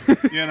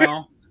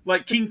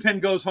 Like Kingpin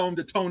goes home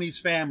to Tony's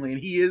family,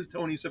 and he is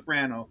Tony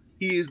Soprano.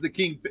 He is the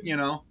Kingpin,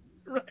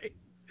 Right.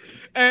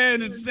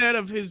 And instead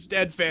of his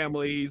dead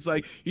family, he's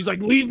like,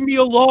 leave me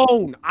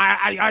alone.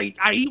 I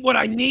eat what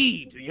I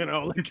need,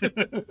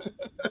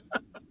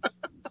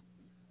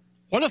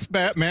 What if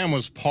Batman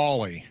was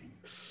Paulie?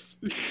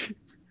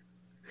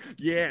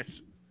 Yes,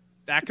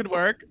 that could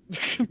work.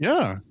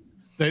 Yeah,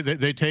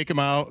 they take him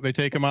out. They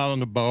take him out on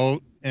the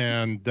boat,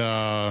 and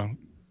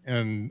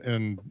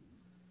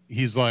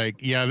he's like,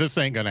 "Yeah, this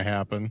ain't gonna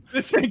happen."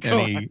 This ain't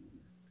going.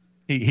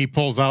 he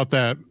pulls out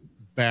that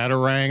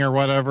batarang or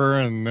whatever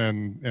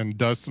and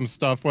does some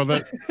stuff with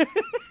it.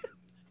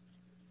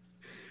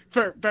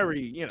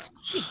 Very, you know.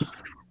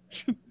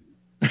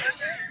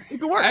 It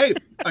could work. Hey,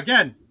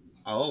 again,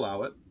 I'll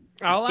allow it.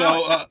 I'll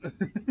allow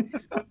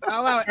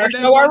it. There's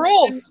no our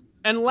rules.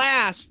 And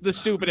last, the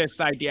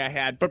stupidest idea I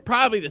had, but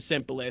probably the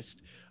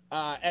simplest.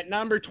 At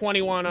number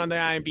 21 on the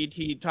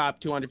IMDb top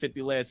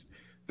 250 list,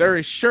 there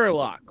is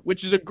Sherlock,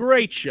 which is a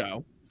great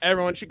show.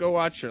 Everyone should go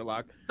watch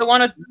Sherlock. The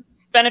one with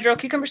Benadryl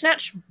cucumber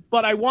snatch.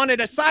 But I wanted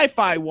a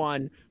sci-fi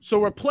one,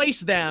 so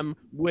replace them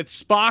with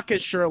Spock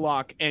as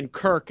Sherlock and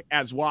Kirk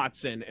as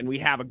Watson, and we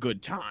have a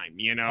good time,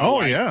 you know? Oh,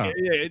 like, yeah.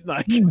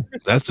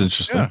 That's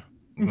interesting.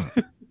 Yeah.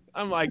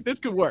 I'm like, this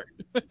could work.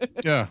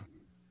 Yeah.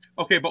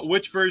 Okay, but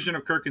which version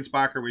of Kirk and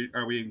Spock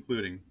are we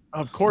including?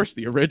 Of course,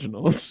 the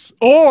originals.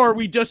 Or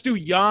we just do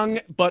young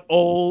but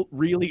old,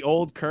 really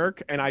old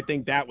Kirk, and I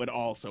think that would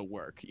also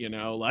work, you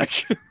know?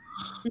 Like,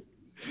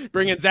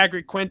 bring in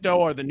Zachary Quinto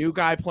or the new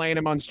guy playing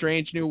him on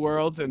Strange New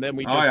Worlds, and then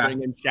we just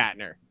bring in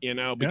Shatner, you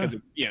know? Because,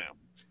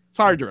 it's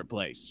hard to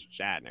replace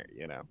Shatner,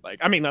 you know? Like,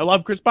 I mean, I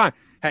love Chris Pine.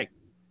 Hey,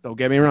 don't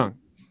get me wrong.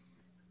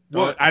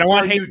 What I don't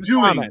want to hate you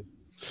doing, comment.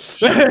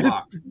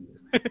 Sherlock?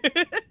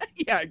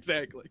 Yeah,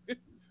 exactly.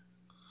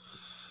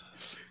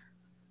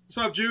 What's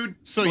up, Jude?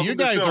 So Welcome you to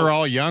the guys show. are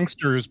all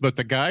youngsters, but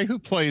the guy who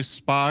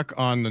plays Spock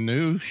on the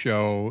new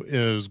show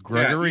is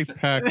Gregory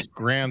Peck's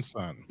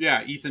grandson.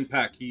 Yeah, Ethan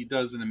Peck. He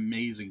does an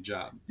amazing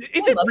job.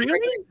 Is it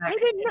really? I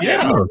didn't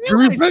Yeah.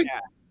 realize that.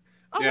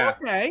 Oh, Yeah.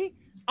 okay. Yeah.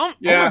 Oh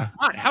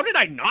my God. How did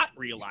I not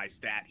realize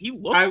that? He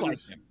looks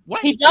like him.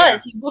 What? He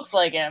does. He looks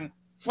like him.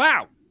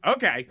 Wow.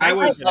 Okay. I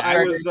was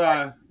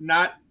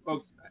not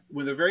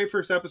when the very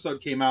first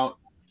episode came out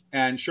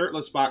and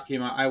shirtless Spock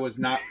came out. I was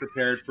not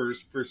prepared for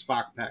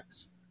Spock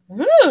pecs.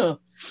 Ooh.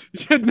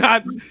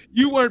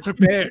 You weren't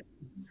prepared.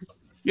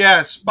 Yeah,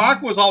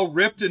 Spock was all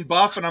ripped and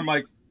buff, and I'm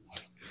like,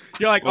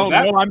 you're like, well,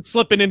 no, I'm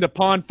slipping into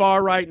Pon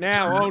Far right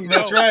now. Oh no,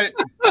 that's right.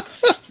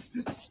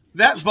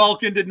 That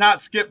Vulcan did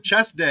not skip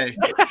chest day,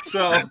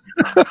 so.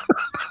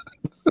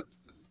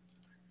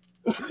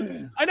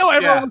 I know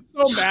everyone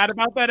was so mad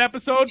about that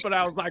episode, but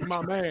I was like,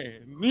 my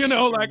man, you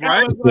know, like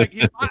right? I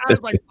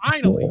was like,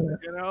 finally, you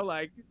know,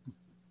 like,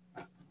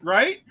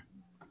 right?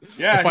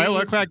 Yeah. If I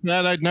look like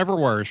that, I'd never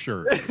wear a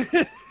shirt.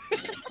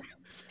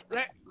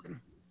 Right.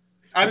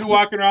 I'd be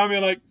walking around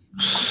being like,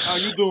 "How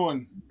you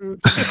doing? Yeah,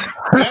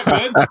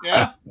 good.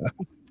 Yeah."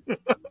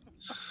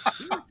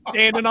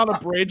 Standing on the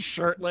bridge,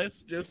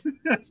 shirtless, just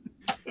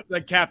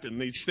like, Captain,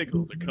 these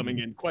signals are coming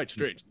in quite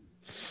strange.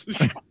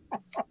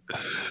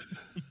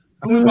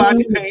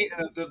 Body paint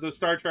and the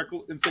Star Trek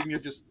insignia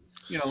just,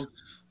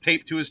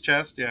 taped to his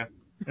chest. Yeah.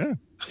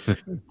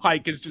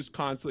 Pike is just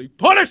constantly,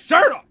 put a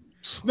shirt on.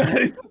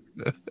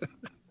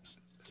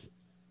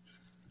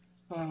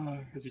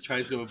 As he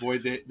tries to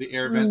avoid the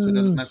air vent so it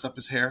doesn't mess up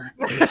his hair.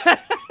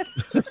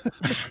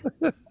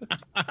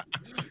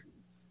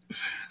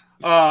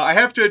 I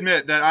have to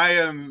admit that I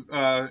am,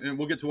 and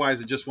we'll get to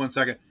WIZE in just 1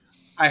 second.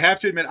 I have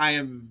to admit I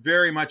am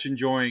very much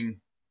enjoying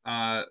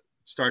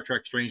Star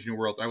Trek Strange New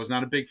Worlds. I was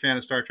not a big fan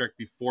of Star Trek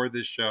before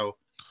this show.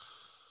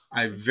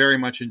 I very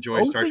much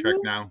enjoy Star Trek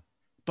now.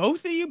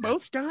 Both of you,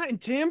 both Scott and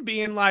Tim,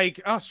 being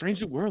like, oh,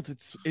 Strange New Worlds,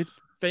 it's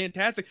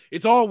fantastic.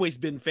 It's always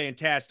been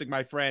fantastic,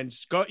 my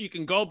friends. You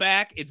can go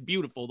back. It's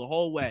beautiful the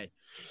whole way.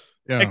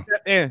 Yeah.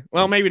 Except,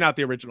 well, maybe not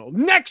the original.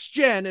 Next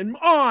gen and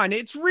on.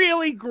 It's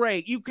really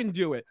great. You can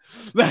do it.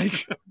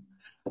 Like,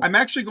 I'm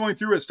actually going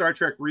through a Star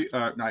Trek.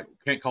 I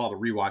can't call it a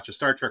rewatch. A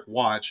Star Trek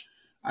watch.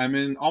 I'm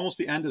in almost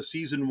the end of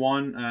season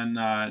 1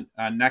 on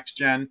Next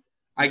Gen.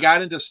 I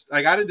got into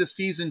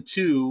season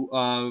 2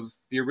 of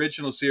the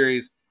original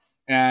series,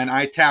 and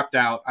I tapped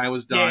out. I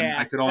was done. Yeah,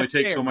 I could only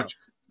take so much.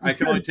 I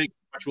could only take so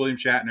much William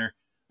Shatner,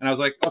 and I was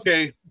like,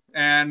 okay,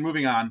 and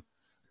moving on.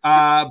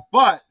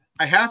 But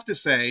I have to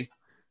say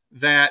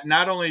that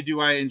not only do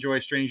I enjoy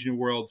Strange New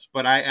Worlds,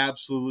 but I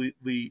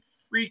absolutely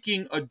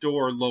freaking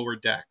adore Lower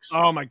Decks.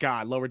 Oh my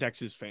God, Lower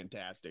Decks is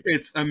fantastic.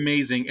 It's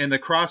amazing. And the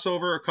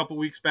crossover a couple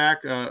weeks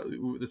back,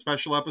 the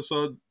special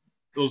episode,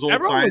 those old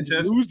Everyone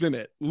scientists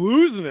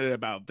losing it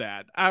about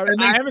that. I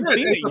haven't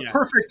seen it yet. It's a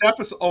perfect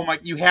episode. Oh my,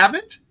 you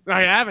haven't?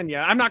 I haven't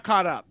yet. I'm not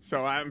caught up,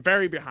 so I'm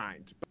very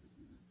behind.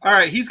 All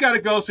right, he's got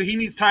to go, so he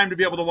needs time to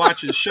be able to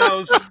watch his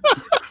shows.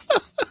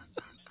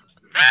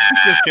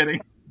 Just kidding.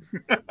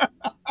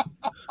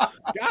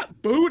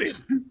 Got booted.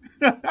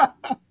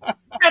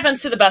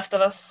 Happens to the best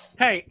of us.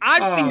 Hey,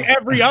 I've seen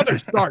every other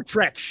Star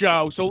Trek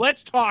show, so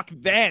let's talk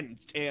then,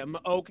 Tim.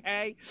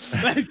 Okay.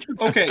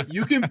 Okay,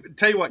 you can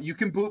tell you what. You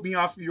can boot me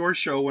off your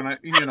show when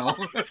Yeah,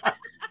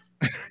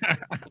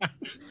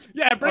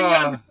 bring me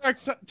on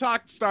to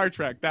talk Star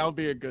Trek. That'll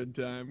be a good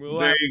time.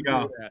 There you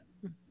go.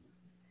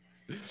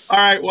 All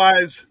right,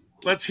 WIZE.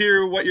 Let's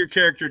hear what your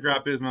character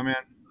drop is, my man.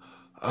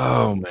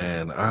 Oh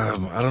man,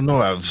 I don't know.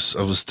 I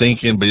was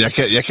thinking, but I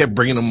kept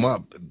bringing them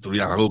up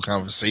through our whole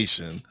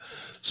conversation.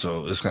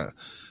 So it's kind of,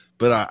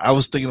 but I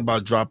was thinking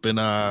about dropping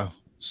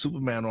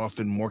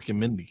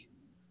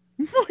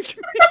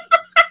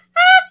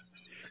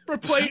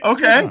Replace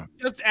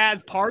just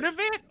as part of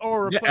it,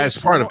 or as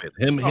part of it.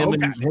 Him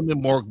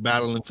and Mark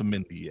battling for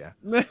Mindy.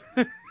 Yeah.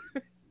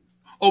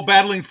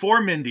 Battling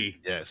for Mindy.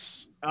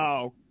 Yes.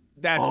 Oh,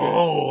 that's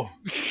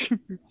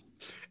good.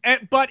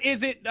 But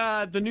is it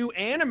the new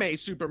anime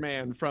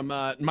Superman from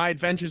My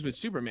Adventures with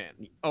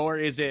Superman, or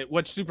is it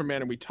what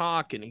Superman are we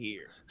talking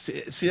here?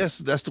 See,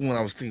 that's the one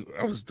I was thinking.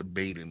 I was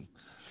debating.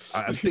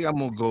 I think I'm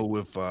gonna go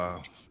with. Oh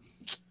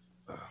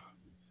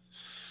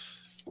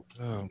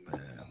man,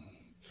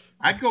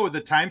 I'd go with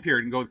the time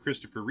period and go with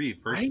Christopher Reeve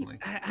personally.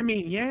 I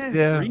mean, yeah,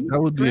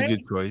 that would be a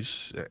good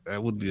choice.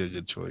 That would be a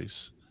good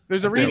choice.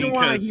 There's a reason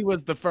why he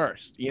was the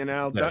first, Yes.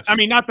 I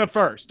mean, not the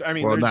first. I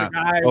mean, there's a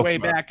guy way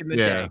back in the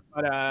day,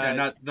 but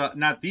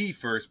not the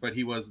first, but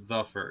he was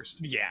the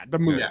first. Yeah, the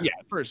movie. Yeah,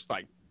 first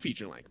like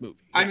feature-length movie.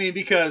 Yeah. I mean,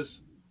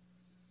 because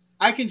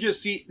I can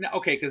just see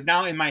because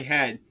now in my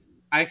head,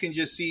 I can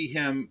just see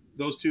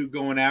those two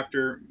going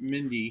after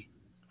Mindy,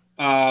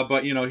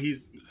 but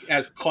he's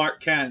as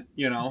Clark Kent,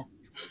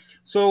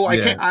 So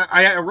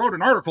I wrote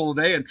an article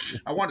today, and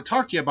I want to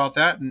talk to you about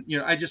that, and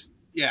I just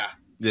Yeah,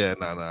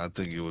 no, I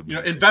think it would be.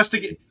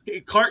 Investigate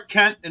Clark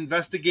Kent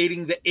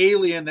investigating the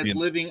alien that's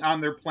living on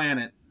their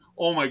planet.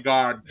 Oh my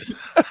God.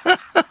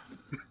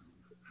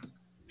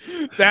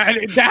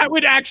 that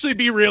would actually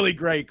be really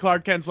great.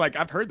 Clark Kent's like,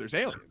 I've heard there's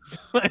aliens.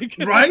 Like,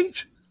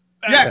 right?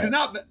 Yeah, because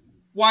now,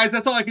 WIZE,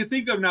 that's all I can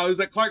think of now is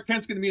that Clark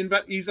Kent's going to be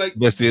he's on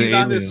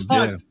this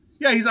hunt.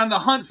 Yeah, he's on the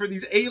hunt for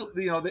these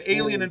the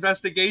alien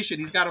investigation.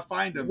 He's got to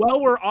find them.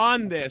 While we're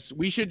on this,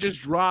 we should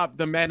just drop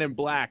the Men in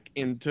Black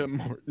into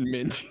Morton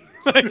Mindy.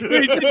 Like,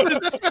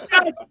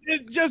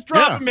 just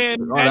drop him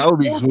in. Oh, that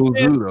would be cool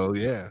too, though.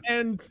 Yeah.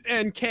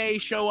 And Kay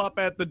show up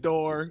at the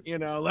door.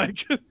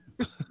 Like.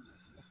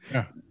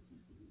 Yeah.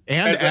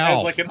 And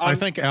Alf. I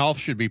think Alf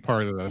should be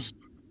part of this.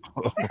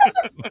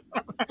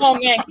 Oh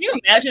man, can you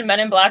imagine Men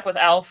in Black with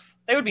Alf?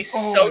 They would be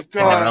so good.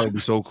 That would be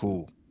so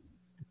cool.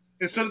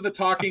 Instead of the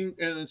talking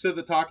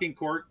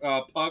pug,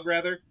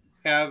 rather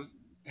have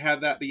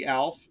that be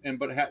Alf,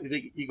 but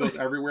he goes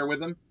everywhere with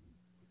them.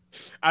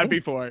 I'd be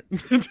for it.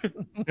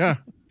 Yeah.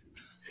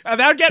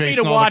 That would get me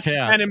to watch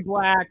Men in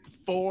Black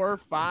 4,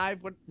 5.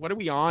 What are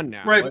we on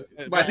now? Right.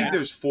 I think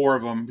there's 4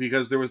 of them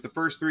because there was the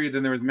first 3,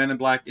 then there was Men in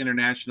Black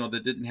International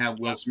that didn't have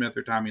Will Smith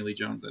or Tommy Lee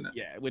Jones in it.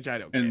 Yeah, which I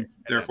don't and care.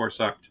 Therefore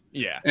sucked.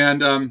 Yeah.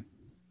 And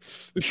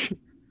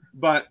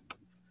but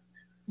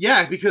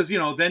yeah, because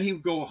then he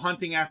would go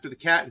hunting after the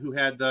cat who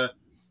had the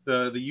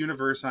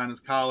universe on his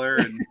collar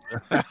and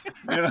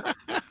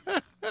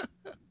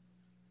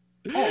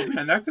oh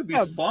man, that could be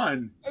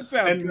fun.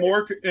 And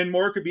more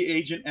could be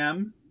Agent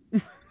M.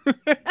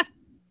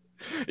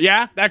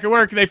 Yeah, that could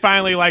work. They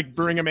finally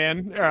bring him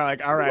in. Or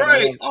all right.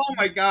 Right. Oh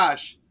my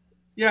gosh.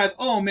 Yeah.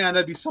 Oh man,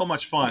 that'd be so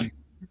much fun.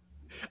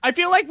 I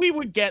feel like we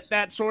would get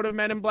that sort of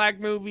Men in Black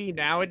movie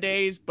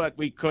nowadays, but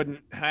we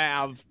couldn't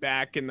have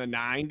back in the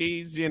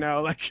 90s,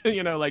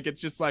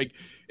 it's just like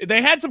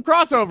they had some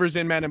crossovers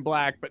in Men in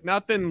Black, but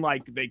nothing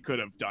like they could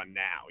have done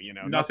now,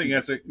 Nothing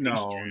as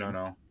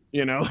no.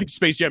 Like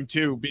Space Jam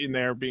 2 being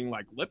there, being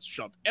like, let's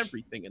shove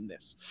everything in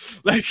this.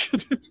 Like,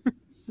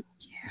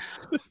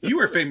 you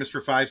were famous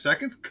for 5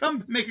 seconds.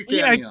 Come make a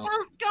cameo. Yeah,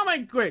 come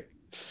on quick.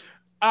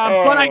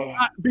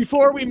 But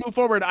before we move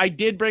forward, I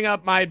did bring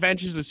up My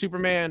Adventures with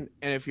Superman,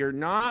 and if you're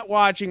not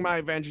watching My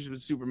Adventures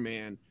with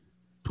Superman,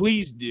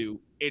 please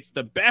do. It's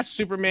the best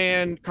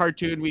Superman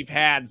cartoon we've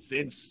had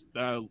since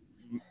the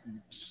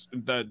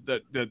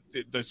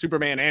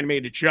Superman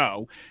animated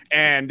show,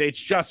 and it's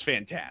just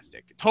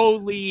fantastic.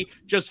 Totally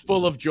just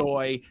full of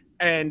joy,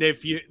 and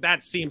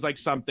that seems like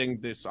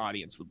something this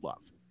audience would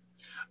love.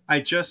 I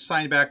just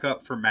signed back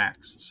up for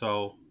Max,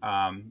 so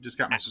just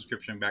got my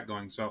subscription back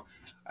going. So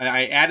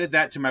I added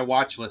that to my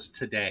watch list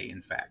today.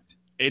 In fact,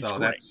 it's so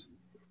great.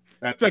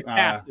 That's the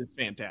cast is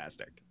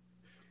fantastic.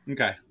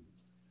 Okay,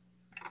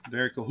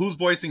 very cool. Who's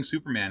voicing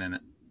Superman in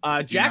it?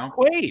 Jack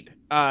Quaid,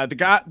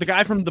 the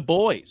guy from The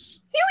Boys.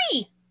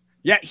 Huey.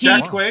 Yeah,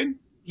 Jack Quaid.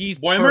 He's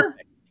Boimer.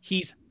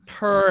 He's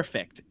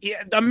perfect.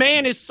 The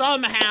man is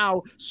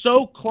somehow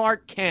so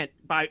Clark Kent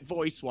by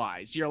voice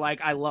wise. You're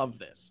like, I love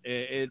this.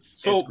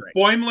 It's great.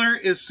 Boimler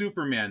is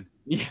Superman.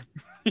 Yeah.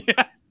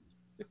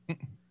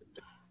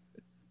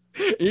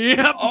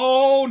 Yep.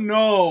 Oh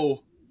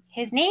no.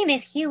 His name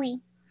is Huey.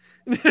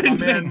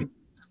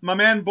 My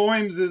man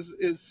Boims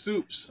is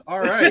Soups.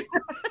 All right.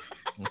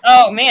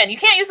 Oh man, you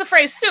can't use the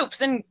phrase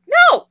soups and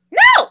no.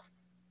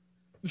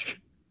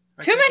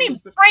 Too many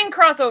brain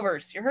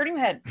crossovers. You're hurting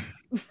my head.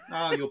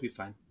 Oh, you'll be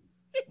fine.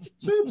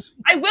 Soups.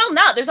 I will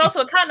not. There's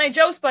also a Cotton Eye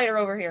Joe spider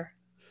over here.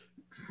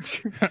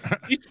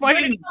 She's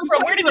fighting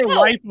Where did her it go?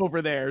 life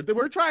over there.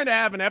 We're trying to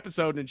have an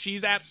episode, and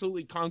she's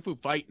absolutely kung fu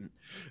fighting.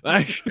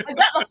 Like, I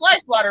got my fly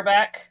swatter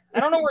back. I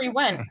don't know where he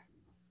went.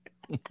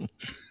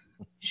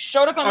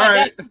 Showed up on my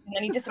desk, and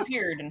then he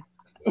disappeared.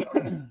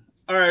 All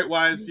right,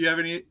 WIZE. You have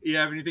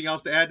anything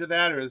else to add to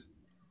that, or is?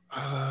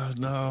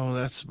 No,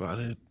 that's about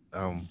it.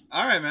 All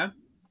right, man.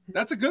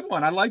 That's a good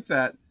one. I like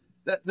that.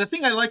 The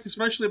thing I like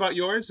especially about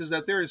yours is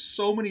that there is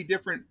so many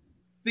different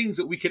things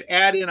that we could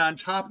add in on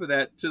top of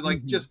that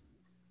to just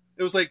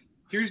It was like,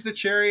 here's the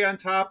cherry on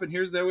top, and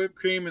here's the whipped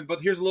cream, but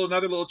here's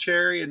another little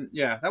cherry, and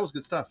yeah, that was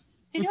good stuff.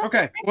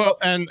 Okay. Well,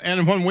 and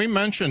when we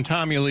mentioned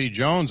Tommy Lee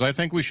Jones, I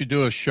think we should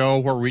do a show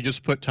where we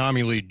just put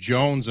Tommy Lee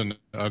Jones in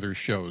other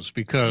shows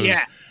because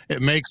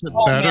it makes it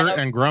better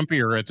and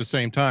grumpier at the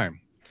same time.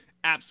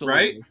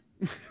 Absolutely.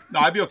 Right? No,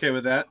 I'd be okay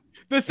with that.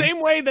 The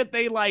same way that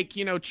they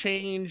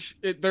change,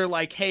 they're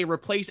like, hey,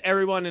 replace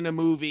everyone in a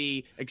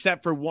movie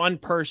except for one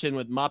person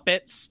with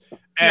Muppets.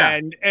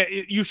 And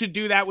you should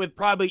do that with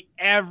probably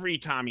every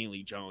Tommy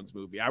Lee Jones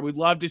movie. I would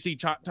love to see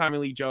Tommy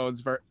Lee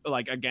Jones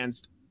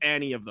against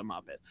any of the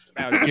Muppets.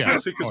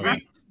 Because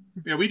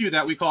we do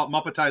that. We call it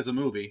Muppetize a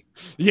movie.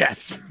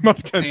 Yes.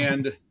 Muppetize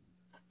and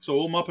so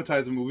we'll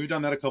Muppetize a movie. We've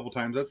done that a couple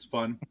times. That's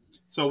fun.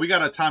 So we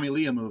got a Tommy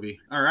Lee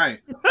movie. All right.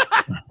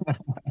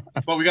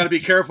 But we got to be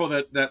careful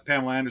that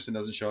Pamela Anderson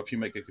doesn't show up. She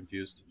might get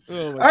confused.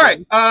 All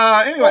right.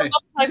 Anyway.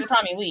 Muppetize a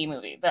Tommy Lee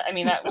movie. We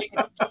can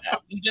do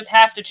that. You just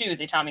have to choose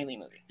a Tommy Lee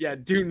movie. Yeah,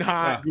 do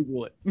not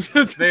Google it.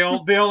 They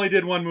only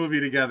did one movie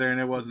together, and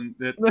it wasn't.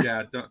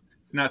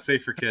 It's not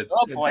safe for kids.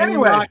 Oh, boy.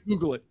 Anyway,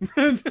 Google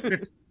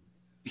it.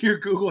 Your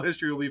Google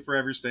history will be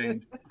forever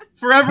stained,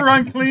 forever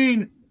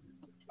unclean.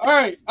 All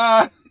right.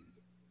 All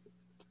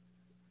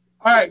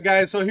right,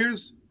 guys. So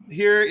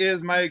here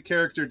is my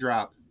character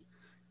drop.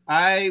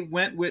 I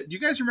went with. Do you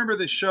guys remember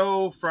the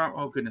show from?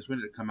 Oh goodness, when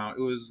did it come out?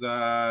 It was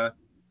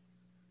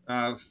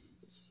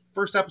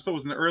first episode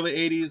was in the early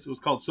 '80s. It was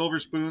called Silver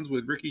Spoons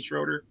with Ricky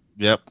Schroeder.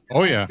 Yep.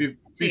 Oh yeah.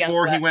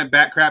 Before he went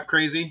bat crap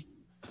crazy.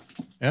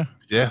 Yeah.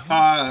 Yeah.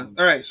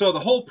 All right. So the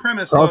whole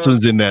premise.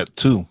 Carlton's in that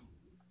too.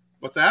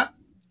 What's that?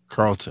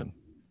 Carlton.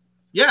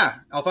 Yeah,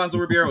 Alfonso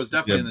Ribeiro was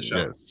definitely in the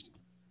show.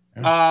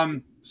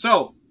 Yes.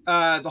 So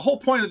the whole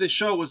point of this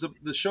show was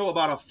the show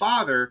about a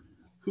father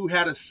who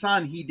had a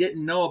son he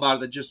didn't know about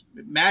that just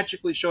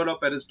magically showed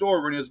up at his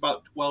door when he was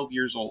about 12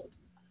 years old.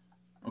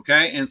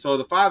 Okay, and so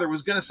the father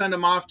was going to send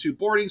him off to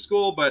boarding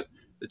school, but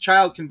the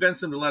child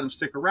convinced him to let him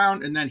stick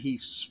around, and then he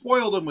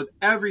spoiled him with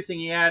everything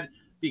he had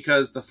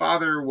because the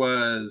father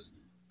was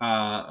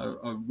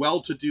a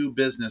well-to-do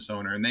business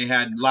owner, and they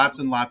had lots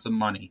and lots of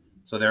money.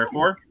 So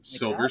therefore,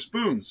 silver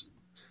spoons.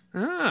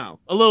 Oh,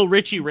 a little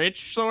Richie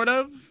Rich sort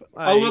of.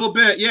 A little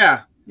bit,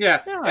 yeah. Okay.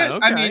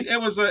 I mean, it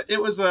was a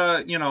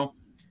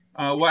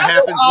what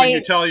happens when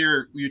you tell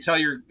your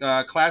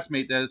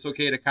classmate that it's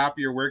okay to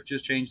copy your work,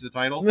 just change the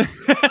title.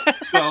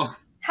 So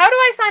how do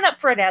I sign up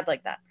for a dad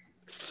like that?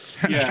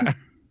 Yeah,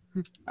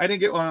 I didn't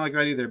get one like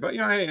that either, but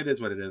hey, it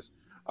is what it is.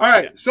 All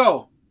right,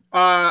 so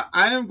I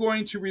am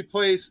going to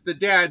replace the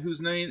dad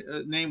whose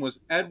name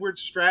was Edward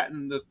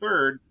Stratton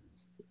III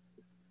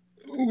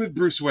with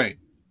Bruce Wayne.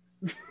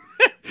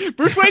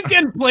 Bruce Wayne's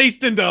getting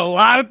placed into a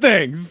lot of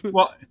things.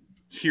 Well,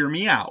 hear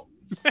me out.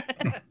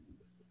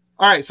 All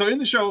right, so in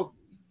the show,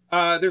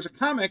 there's a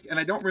comic, and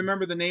I don't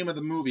remember the name of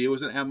the movie. It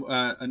was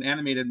an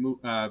animated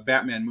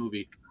Batman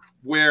movie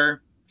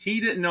where he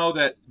didn't know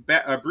that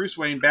Bruce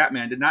Wayne,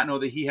 Batman, did not know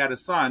that he had a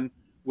son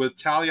with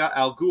Talia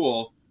al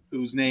Ghul,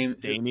 whose name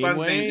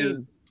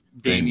is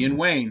Damian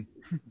Wayne.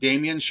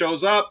 Damian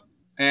shows up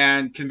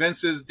and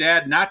convinces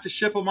Dad not to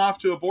ship him off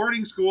to a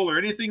boarding school or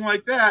anything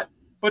like that,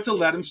 but to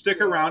let him stick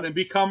around and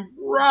become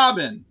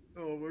Robin.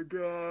 Oh my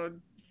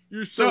God.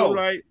 You're so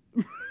right.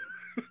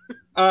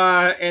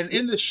 And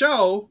in the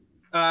show,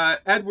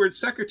 Edward's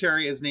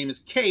secretary, his name is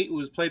Kate, who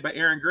was played by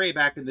Aaron Gray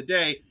back in the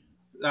day.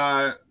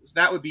 So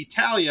that would be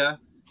Talia.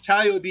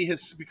 Talia would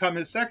become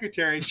his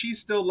secretary. She's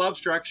still love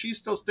struck. She's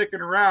still sticking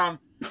around,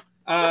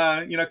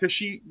 because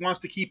she wants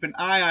to keep an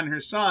eye on her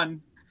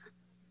son.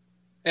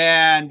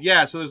 And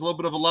yeah, so there's a little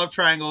bit of a love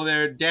triangle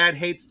there. Her dad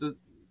hates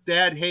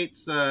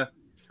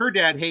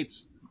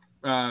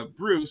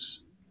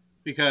Bruce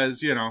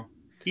because,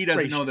 he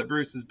doesn't know that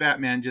Bruce is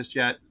Batman just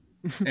yet.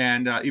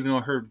 And even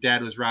though her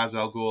dad was Ra's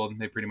al Ghul, and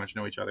they pretty much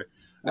know each other.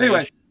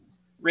 Anyway,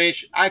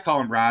 Raish, I call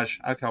him Raj.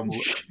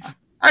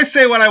 I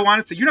say what I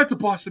want to say. You're not the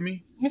boss of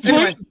me.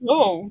 Anyway.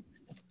 No.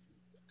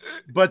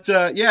 But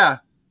yeah,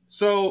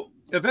 so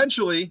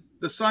eventually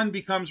the son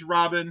becomes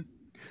Robin.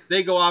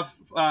 They go off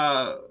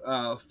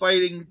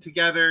fighting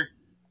together,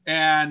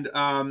 and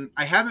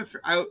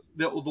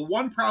the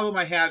one problem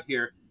I have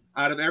here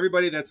out of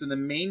everybody that's in the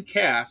main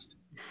cast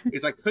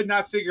is I could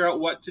not figure out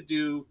what to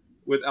do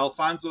with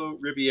Alfonso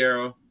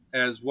Ribeiro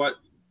as what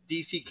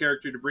DC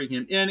character to bring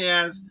him in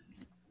as.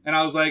 And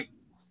I was like,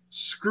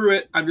 screw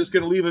it. I'm just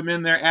going to leave him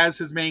in there as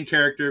his main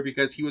character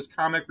because he was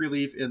comic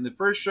relief in the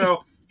first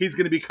show. He's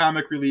going to be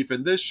comic relief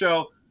in this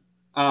show.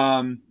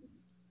 And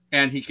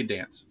he can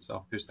dance.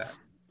 So there's that.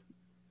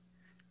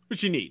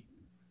 What you need.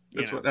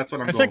 That's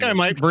what I'm I think I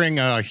might bring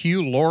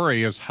Hugh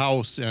Laurie as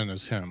House in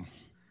as him.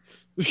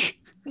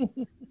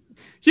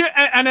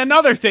 Yeah, and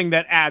another thing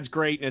that adds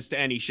greatness to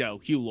any show,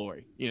 Hugh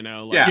Laurie.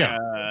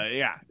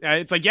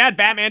 It's like,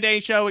 Batman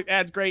Day show, it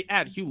adds great.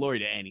 Add Hugh Laurie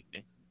to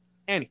anything.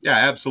 Yeah,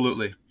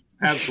 absolutely.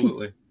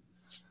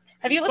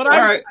 Have you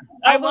listened?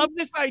 I love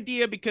this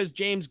idea because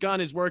James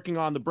Gunn is working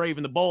on the Brave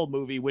and the Bold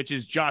movie, which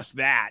is just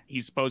that.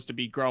 He's supposed to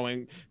be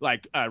growing,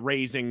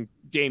 raising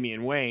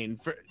Damian Wayne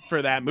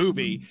for that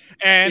movie,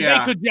 and they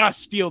could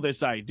just steal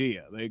this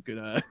idea. They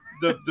could.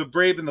 The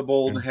Brave and the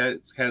Bold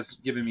has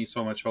given me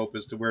so much hope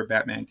as to where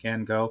Batman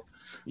can go.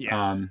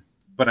 Yes.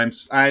 But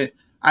I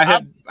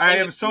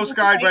am so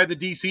scarred by the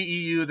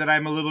DCEU that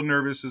I'm a little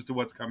nervous as to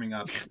what's coming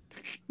up.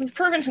 We've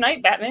proven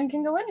tonight Batman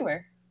can go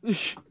anywhere.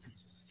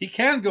 He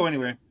can go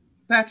anywhere.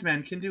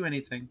 Batman can do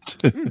anything.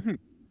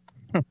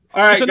 All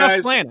right,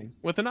 guys.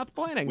 With enough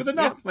planning.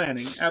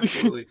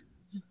 Absolutely.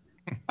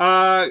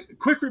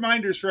 Quick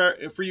reminders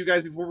for you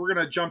guys before we're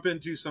going to jump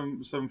into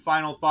some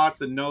final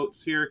thoughts and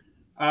notes here.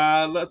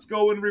 Let's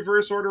go in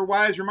reverse order.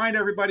 WIZE, remind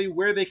everybody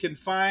where they can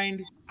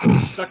find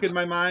Stuck in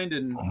My Mind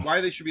and why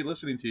they should be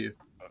listening to you.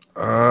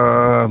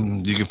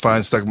 You can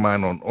find Stuck in My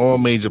Mind on all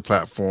major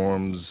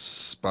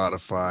platforms: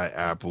 Spotify,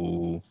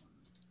 Apple,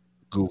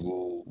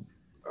 Google,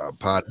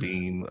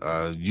 Podbean,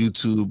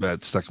 YouTube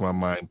at Stuck in My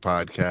Mind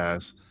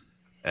Podcast,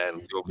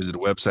 and go visit the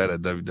website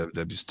at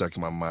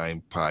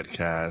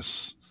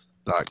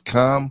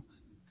www.stuckинmymindpodcast.com.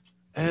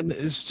 And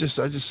it's just,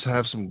 I just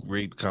have some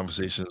great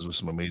conversations with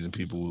some amazing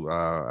people.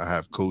 I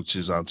have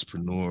coaches,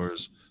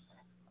 entrepreneurs,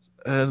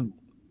 and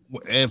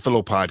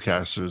fellow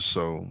podcasters.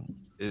 So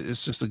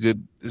it's just a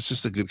good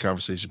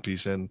conversation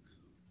piece, and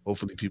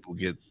hopefully people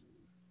get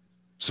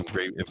some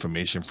great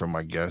information from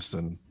my guests.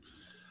 And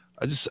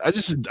I just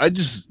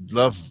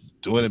love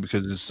doing it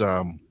because it's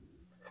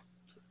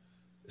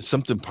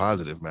something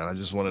positive, man. I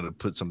just wanted to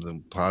put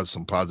some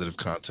positive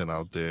content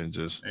out there and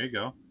just there you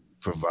go,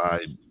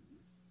 provide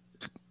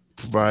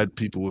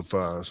people with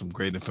some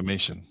great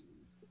information.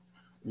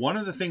 One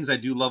of the things I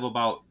do love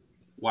about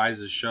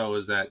WIZE's show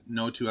is that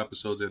no two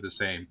episodes are the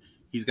same.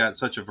 He's got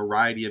such a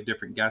variety of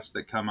different guests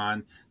that come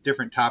on.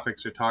 Different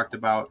topics are talked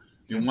about.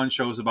 One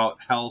show is about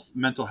health,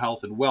 mental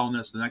health, and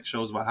wellness. The next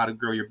show is about how to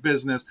grow your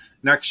business.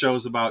 Next show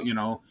is about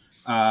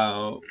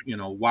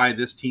why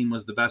this team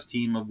was the best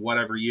team of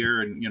whatever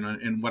year and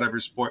in whatever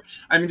sport.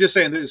 I mean, just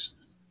saying, there's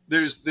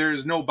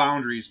no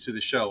boundaries to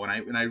the show,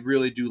 and I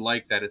really do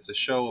like that. It's a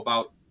show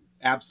about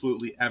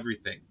absolutely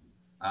everything,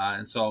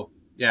 and so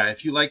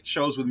if you like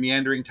shows with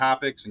meandering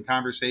topics and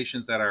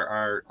conversations that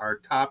are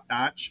top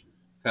notch,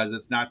 because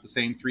it's not the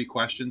same 3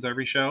 questions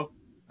every show,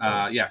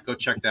 go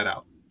check that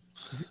out.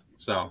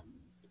 So.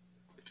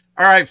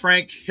 All right,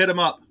 Frank, hit him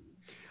up.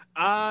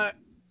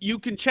 You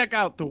can check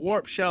out the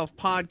Warp Shelf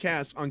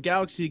podcast on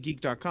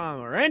GalaxyGeek.com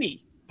or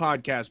any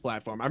podcast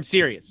platform. I'm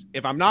serious.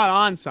 If I'm not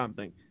on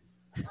something,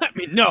 let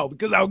me know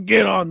because I'll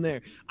get on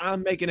there.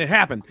 I'm making it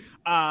happen.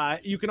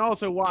 You can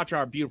also watch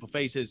our beautiful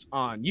faces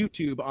on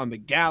YouTube on the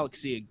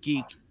Galaxy of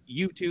Geek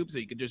YouTube. So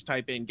you can just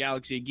type in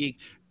Galaxy of Geek.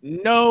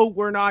 No,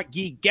 we're not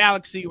Geek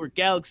Galaxy. We're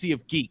Galaxy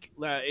of Geek.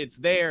 It's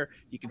there.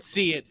 You can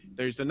see it.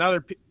 There's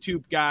another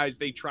tube guys.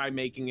 They try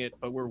making it,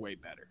 but we're way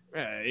better.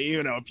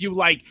 If you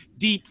like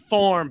deep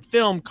form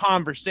film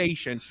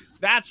conversation,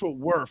 that's what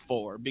we're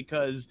for,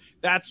 because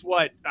that's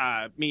what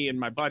me and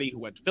my buddy who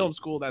went to film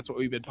school, that's what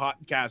we've been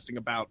podcasting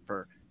about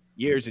for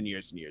years and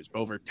years and years,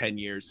 over 10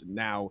 years. And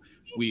now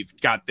we've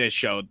got this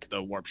show,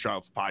 the Warp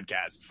Shelf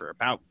podcast, for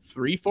about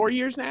 3-4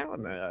 years now.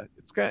 And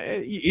it's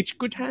a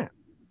good time.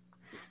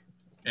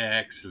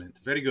 Excellent.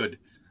 Very good.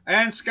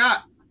 And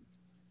Scott.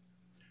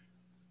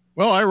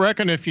 Well, I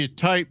reckon if you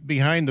type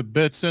Behind the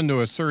Bits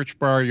into a search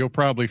bar, you'll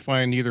probably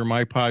find either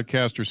my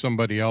podcast or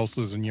somebody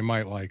else's, and you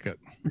might like it.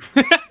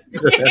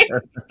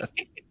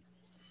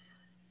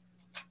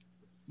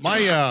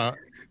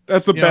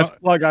 That's the best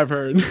plug I've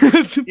heard.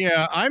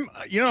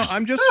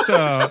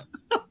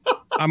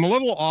 I'm a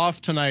little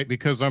off tonight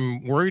because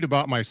I'm worried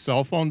about my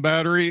cell phone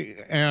battery,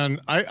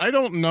 and I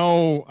don't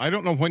know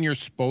when you're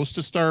supposed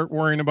to start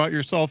worrying about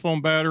your cell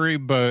phone battery,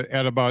 but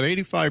at about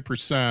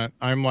 85%,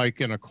 I'm like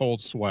in a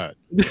cold sweat.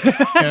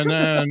 And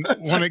then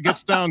when it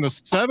gets down to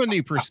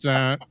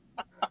 70%,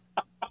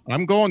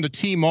 I'm going to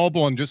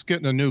T-Mobile and just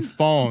getting a new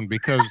phone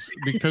because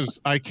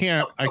I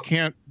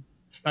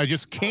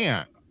just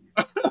can't.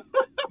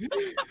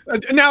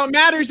 Now it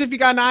matters if you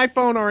got an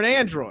iPhone or an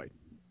Android.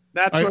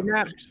 That's what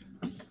matters.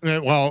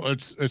 Well,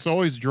 it's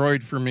always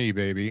Droid for me,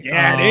 baby.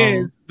 Yeah, it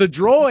is. The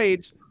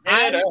Droids,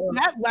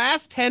 that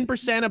last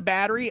 10% of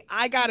battery,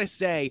 I gotta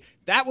say,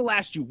 that will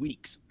last you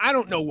weeks. I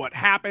don't know what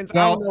happens.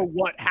 I don't know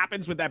what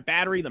happens with that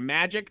battery, the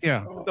magic.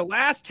 Yeah. The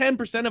last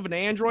 10% of an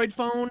Android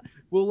phone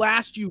will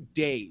last you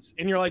days.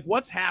 And you're like,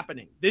 what's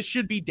happening? This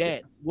should be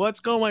dead. What's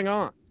going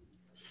on?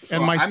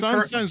 And my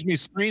son sends me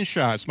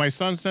screenshots. My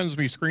son sends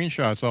me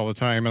screenshots all the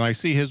time, and I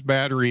see his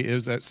battery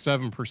is at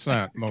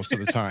 7% most of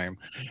the time.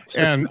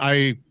 And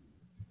I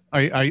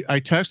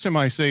text him.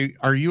 I say,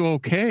 "Are you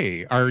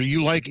okay? Are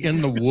you like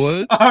in the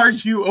woods? Are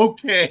you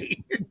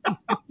okay?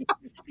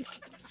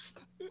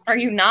 Are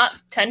you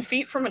not 10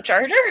 feet from a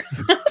charger?"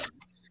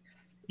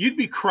 You'd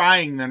be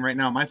crying then right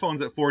now. My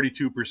phone's at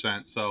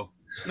 42%. So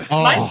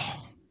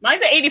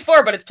mine's at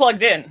 84, but it's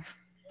plugged in.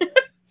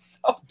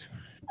 So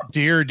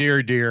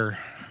dear.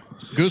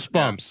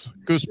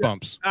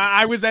 Goosebumps.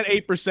 I was at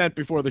 8%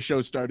 before the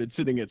show started,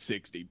 sitting at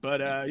 60.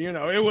 But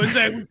it was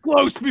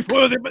close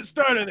before the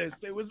start of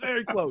this. It was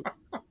very close.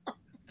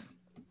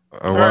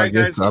 Well, right, I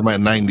guess guys. I'm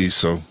at 90,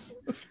 so.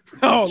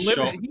 Oh,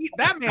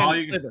 that man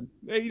is living.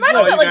 He's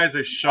living. You guys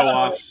are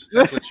show-offs.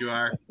 That's what you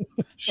are.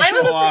 Mine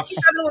was a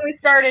 67 when we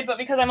started, but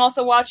because I'm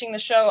also watching the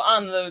show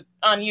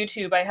on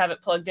YouTube, I have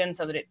it plugged in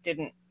so that it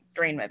didn't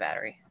drain my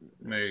battery.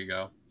 There you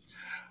go.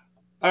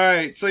 All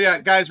right, so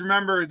yeah, guys,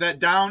 remember that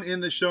down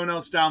in the show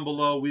notes down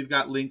below, we've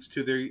got links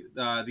to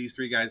these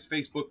three guys'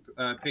 Facebook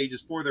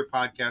pages for their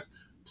podcast.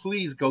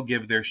 Please go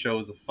give their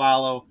shows a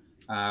follow.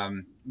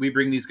 We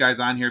bring these guys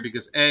on here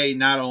because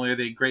not only are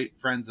they great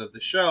friends of the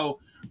show,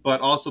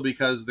 but also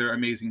because they're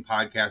amazing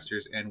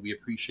podcasters and we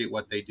appreciate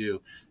what they do.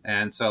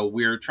 And so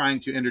we're trying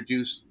to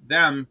introduce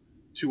them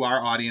to our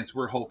audience.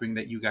 We're hoping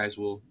that you guys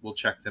will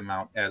check them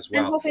out as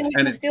well. I'm hoping we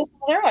can steal some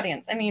of their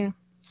audience. I mean,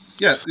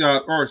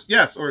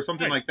 or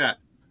something like that.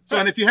 So,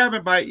 and if you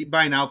haven't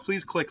by now,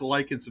 please click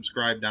like and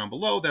subscribe down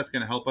below. That's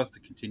going to help us to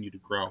continue to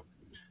grow.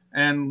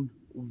 And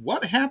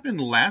what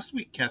happened last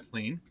week,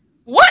 Kathleen?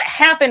 What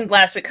happened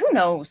last week? Who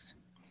knows?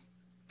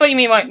 But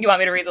you want me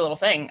to read the little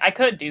thing? I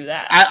could do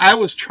that. I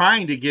was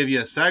trying to give you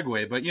a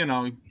segue, but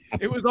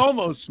it was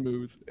almost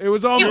smooth. It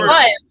was almost.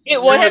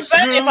 It would have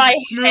been if I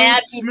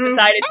had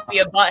decided to be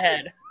a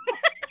butthead.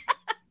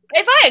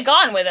 If I had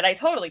gone with it, I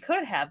totally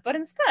could have. But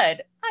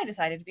instead, I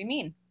decided to be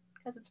mean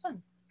because it's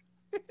fun.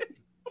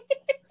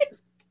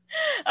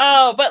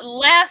 Oh, but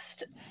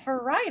last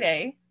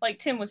Friday, like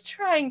Tim was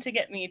trying to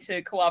get me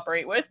to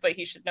cooperate with, but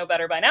he should know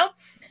better by now,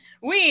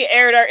 we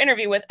aired our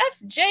interview with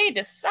F.J.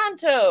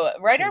 DeSanto,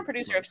 writer and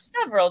producer of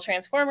several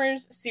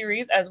Transformers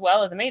series, as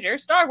well as a major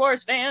Star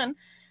Wars fan.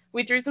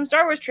 We threw some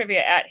Star Wars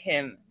trivia at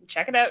him.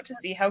 Check it out to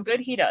see how good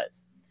he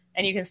does.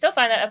 And you can still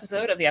find that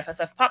episode of the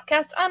FSF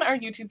PopCast on our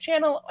YouTube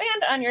channel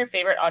and on your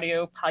favorite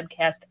audio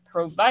podcast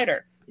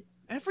provider.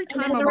 Every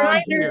time I'm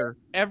on here,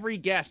 every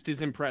guest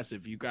is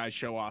impressive. You guys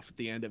show off at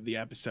the end of the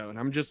episode.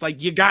 I'm just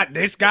like, you got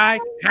this guy?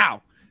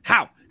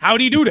 How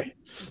do you do that?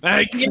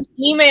 Like, he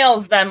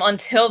emails them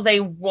until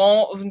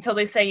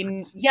they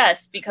say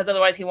yes, because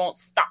otherwise he won't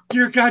stop.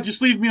 Dear God,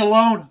 just leave me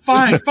alone.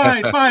 Fine.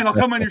 I'll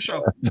come on your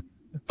show.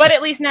 But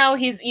at least now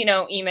he's,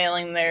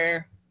 emailing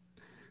their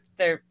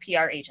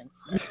PR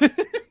agents.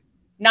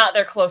 Not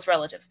their close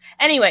relatives.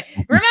 Anyway,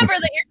 remember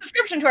that your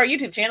subscription to our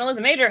YouTube channel is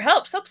a major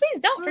help, so please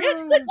don't forget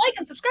to click like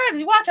and subscribe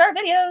as you watch our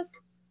videos.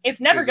 It's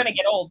never going to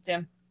get old,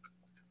 Tim.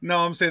 No,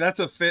 I'm saying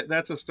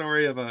that's a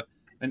story of an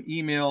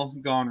email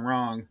gone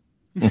wrong.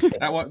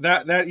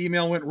 that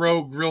email went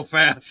rogue real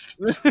fast.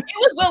 It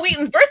was Will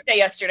Wheaton's birthday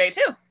yesterday,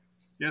 too.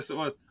 Yes, it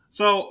was.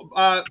 So,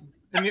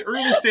 in the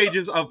early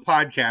stages of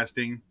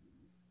podcasting,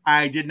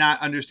 I did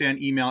not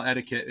understand email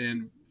etiquette.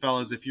 And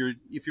fellas, if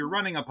you're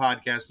running a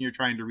podcast and you're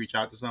trying to reach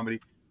out to somebody,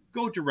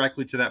 go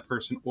directly to that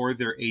person or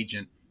their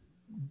agent.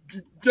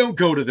 Don't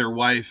go to their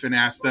wife and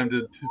ask them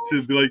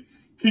to be like,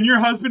 can your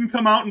husband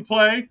come out and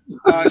play?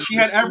 She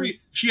had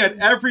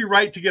every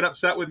right to get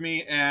upset with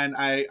me, and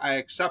I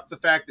accept the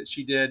fact that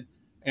she did,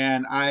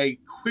 and I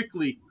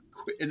quickly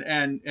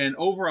and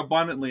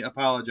overabundantly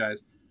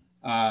apologized.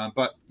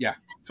 But yeah.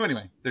 So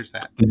anyway, there's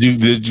that.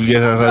 Did you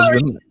get her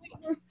husband?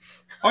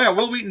 Oh yeah,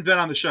 Will Wheaton been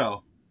on the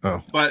show.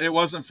 Oh, but it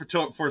wasn't for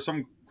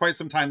quite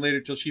some time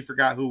later till she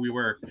forgot who we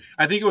were.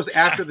 I think it was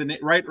after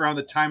right around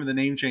the time of the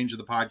name change of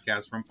the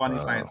podcast from Funny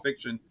Science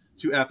Fiction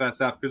to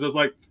FSF, because I was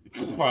like,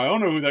 well, I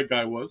don't know who that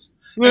guy was.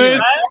 Anyway,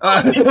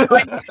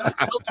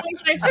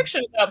 Science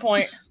Fiction at that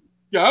point.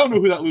 Yeah, I don't know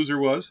who that loser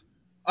was.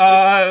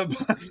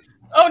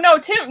 Oh no,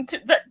 Tim!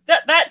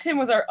 That Tim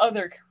was our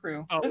other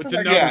crew. Oh, this is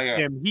our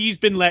Tim. He's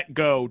been let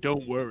go.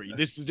 Don't worry.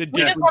 This is we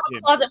just have a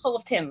closet full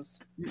of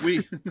Tims.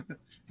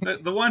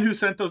 The one who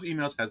sent those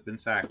emails has been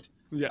sacked.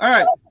 Yeah. All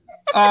right.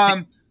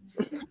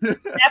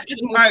 After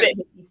the move bit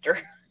Easter.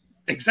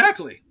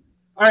 Exactly.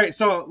 All right.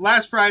 So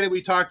last Friday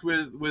we talked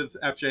with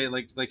FJ,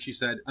 like she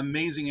said,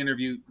 amazing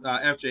interview.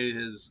 FJ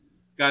has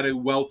got a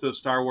wealth of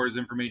Star Wars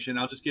information.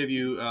 I'll just give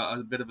you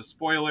a bit of a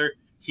spoiler.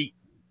 He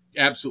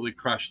absolutely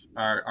crushed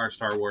our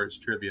Star Wars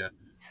trivia.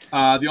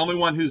 The only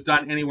one who's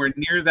done anywhere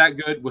near that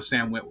good was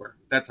Sam Witwer.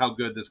 That's how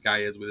good this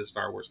guy is with his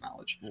Star Wars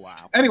knowledge.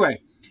 Wow.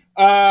 Anyway,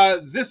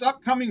 this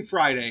upcoming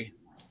Friday,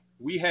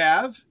 we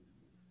have,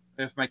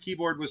 if my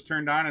keyboard was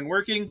turned on and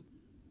working,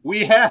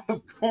 we have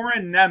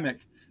Corin Nemec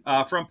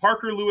from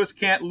Parker Lewis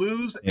Can't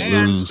Lose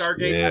and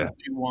Stargate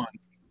SG-1.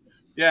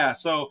 Yeah,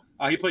 so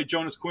he played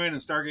Jonas Quinn in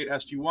Stargate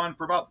SG-1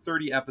 for about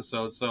 30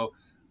 episodes. So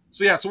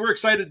we're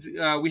excited.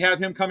 We have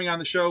him coming on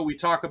the show. We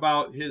talk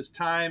about his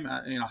time,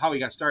 how he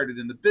got started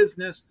in the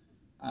business,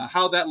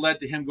 how that led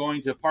to him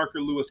going to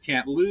Parker Lewis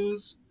Can't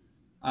Lose,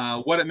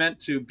 what it meant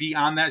to be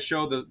on that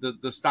show,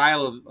 the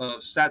style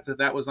of set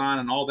that was on,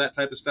 and all that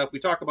type of stuff. We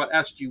talk about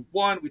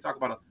SG-1. We talk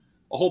about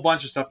a whole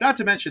bunch of stuff. Not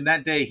to mention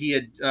that day he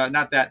had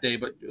not that day,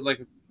 but like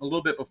a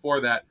little bit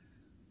before that,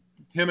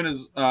 him and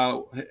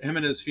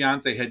his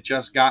fiance had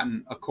just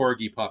gotten a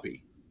corgi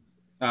puppy.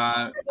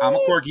 I'm a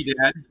corgi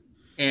dad.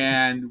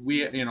 And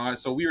we,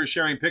 so we were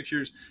sharing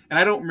pictures, and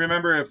I don't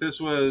remember if this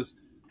was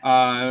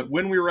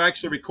when we were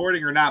actually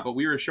recording or not, but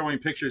we were showing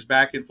pictures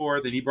back and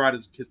forth, and he brought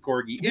his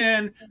corgi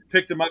in,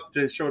 picked him up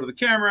to show to the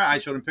camera. I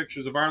showed him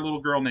pictures of our little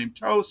girl named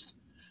Toast,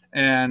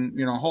 and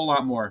a whole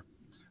lot more.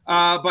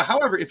 But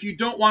however, if you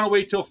don't want to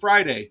wait till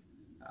Friday,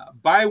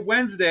 by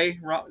Wednesday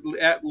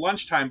at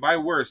lunchtime, by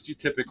worst, you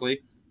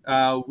typically,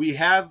 we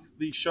have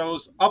the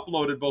shows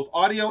uploaded, both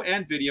audio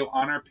and video,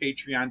 on our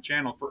Patreon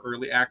channel for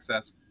early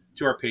access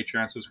to our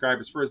Patreon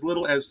subscribers. For as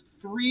little as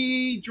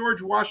 3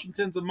 George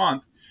Washingtons a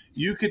month,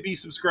 you could be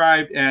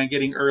subscribed and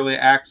getting early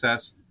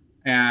access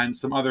and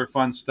some other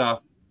fun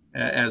stuff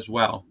as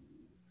well.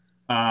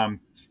 And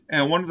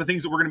one of the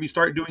things that we're going to be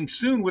start doing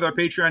soon with our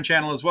Patreon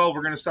channel as well,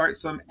 we're going to start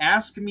some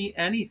Ask Me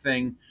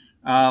Anything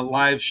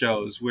live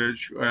shows,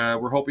 which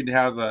we're hoping to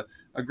have a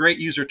great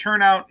user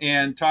turnout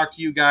and talk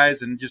to you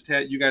guys, and just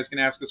you guys can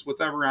ask us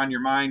whatever on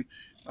your mind.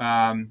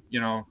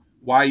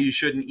 Why you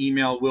shouldn't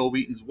email Will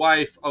Wheaton's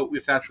wife,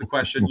 if that's the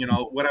question,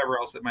 whatever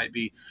else it might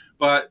be.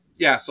 But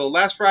yeah, so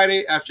last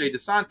Friday, FJ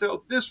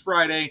DeSanto. This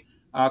Friday,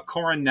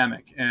 Corin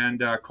Nemec.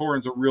 And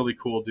Corin's a really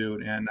cool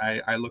dude, and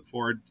I look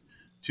forward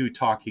to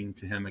talking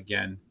to him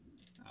again,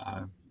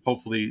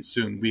 hopefully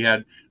soon.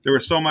 There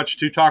was so much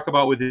to talk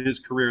about with his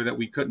career that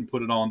we couldn't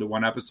put it all into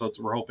one episode,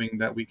 so we're hoping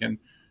that we can,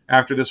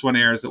 after this one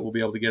airs, that we'll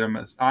be able to get him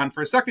on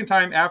for a second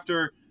time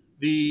after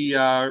the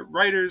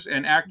writers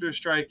and actors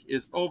strike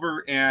is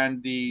over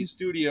and the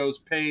studios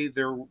pay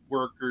their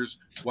workers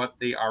what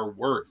they are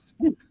worth.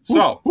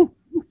 So,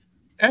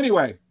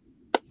 anyway,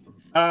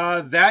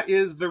 that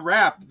is the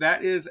wrap.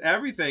 That is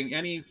everything.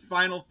 Any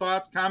final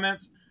thoughts,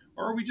 comments,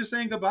 or are we just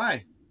saying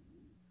goodbye?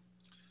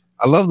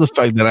 I love the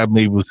fact that I'm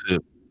able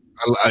to.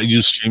 I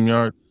use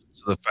StreamYard,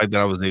 so the fact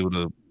that I was able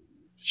to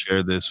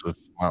share this with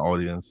my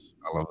audience,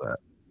 I love that.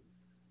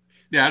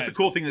 Yeah, it's a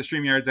cool thing that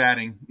StreamYard's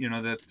adding.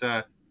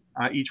 That.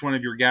 Each one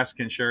of your guests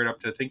can share it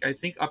up to, I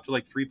think up to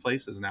like 3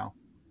 places now.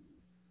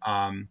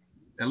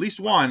 At least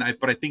one,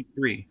 but I think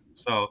 3.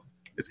 So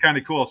it's kind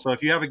of cool. So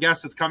if you have a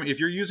guest that's coming, if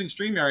you're using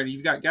StreamYard and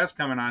you've got guests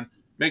coming on,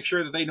 make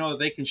sure that they know that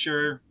they can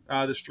share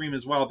the stream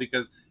as well,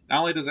 because not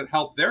only does it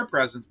help their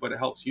presence, but it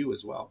helps you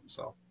as well.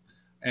 So,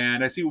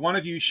 and I see one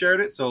of you shared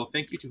it, so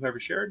thank you to whoever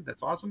shared.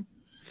 That's awesome.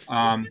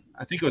 I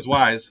think it was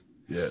WIZE.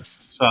 Yes.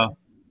 So,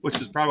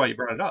 which is probably why you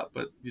brought it up,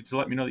 but to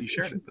let me know that you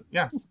shared it. But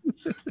yeah.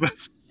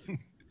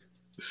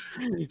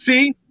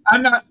 See,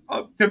 I'm not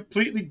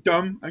completely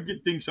dumb. I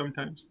get things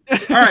sometimes. All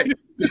right.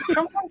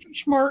 Sometimes you're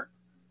smart.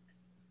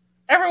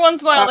 Every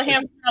once in a while, the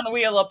hamster on the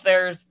wheel up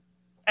there is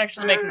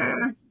actually making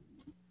some.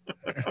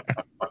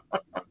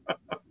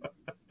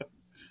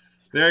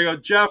 There you go,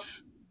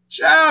 Jeff.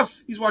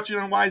 Jeff, he's watching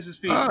on WIZE's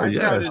feed. I see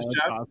how it is,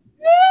 Jeff. Awesome.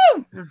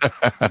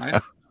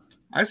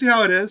 I see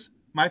how it is.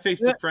 My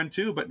Facebook friend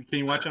too, but can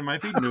you watch on my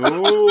feed?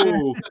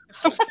 No.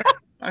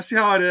 I see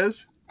how it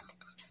is.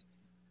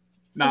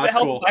 No, it's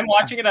cool. I'm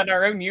watching it on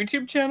our own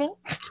YouTube channel.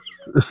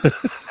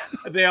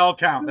 They all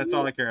count. That's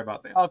all I care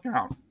about. They all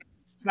count.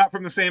 It's not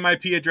from the same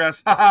IP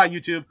address. Haha,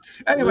 YouTube.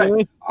 Anyway,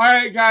 all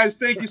right, guys.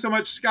 Thank you so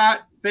much,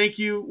 Scott. Thank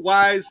you,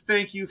 WIZE.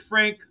 Thank you,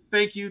 Frank.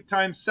 Thank you,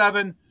 times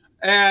 7.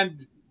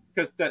 And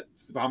because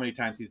that's how many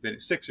times he's been,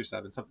 6 or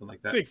 7, something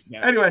like that. 6.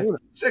 Yeah. Anyway,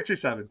 6 or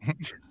 7.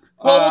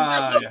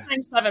 Well, we'll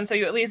times 7, so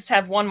you at least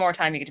have one more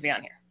time you get to be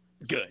on here.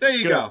 Good. There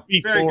you go.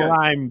 Before Very good.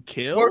 I'm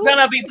killed. We're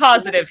gonna be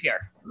positive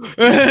here.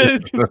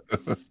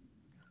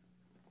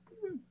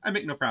 I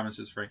make no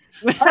promises, Frank.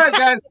 All right,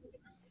 guys.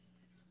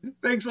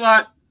 Thanks a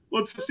lot.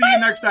 We'll see you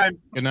next time.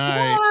 Good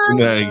night. Good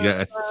night,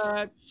 guys.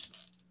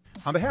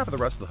 On behalf of the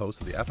rest of the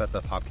hosts of the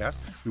FSF Podcast,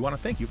 we want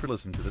to thank you for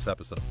listening to this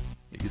episode.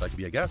 If you'd like to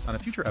be a guest on a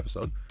future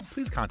episode,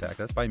 please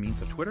contact us by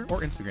means of Twitter or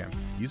Instagram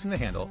using the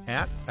handle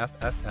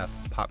 @FSF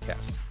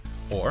Podcast.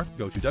 Or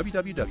go to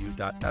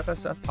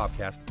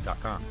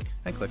www.fsfpodcast.com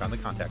and click on the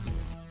contact link.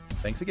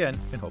 Thanks again,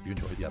 and hope you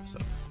enjoyed the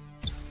episode.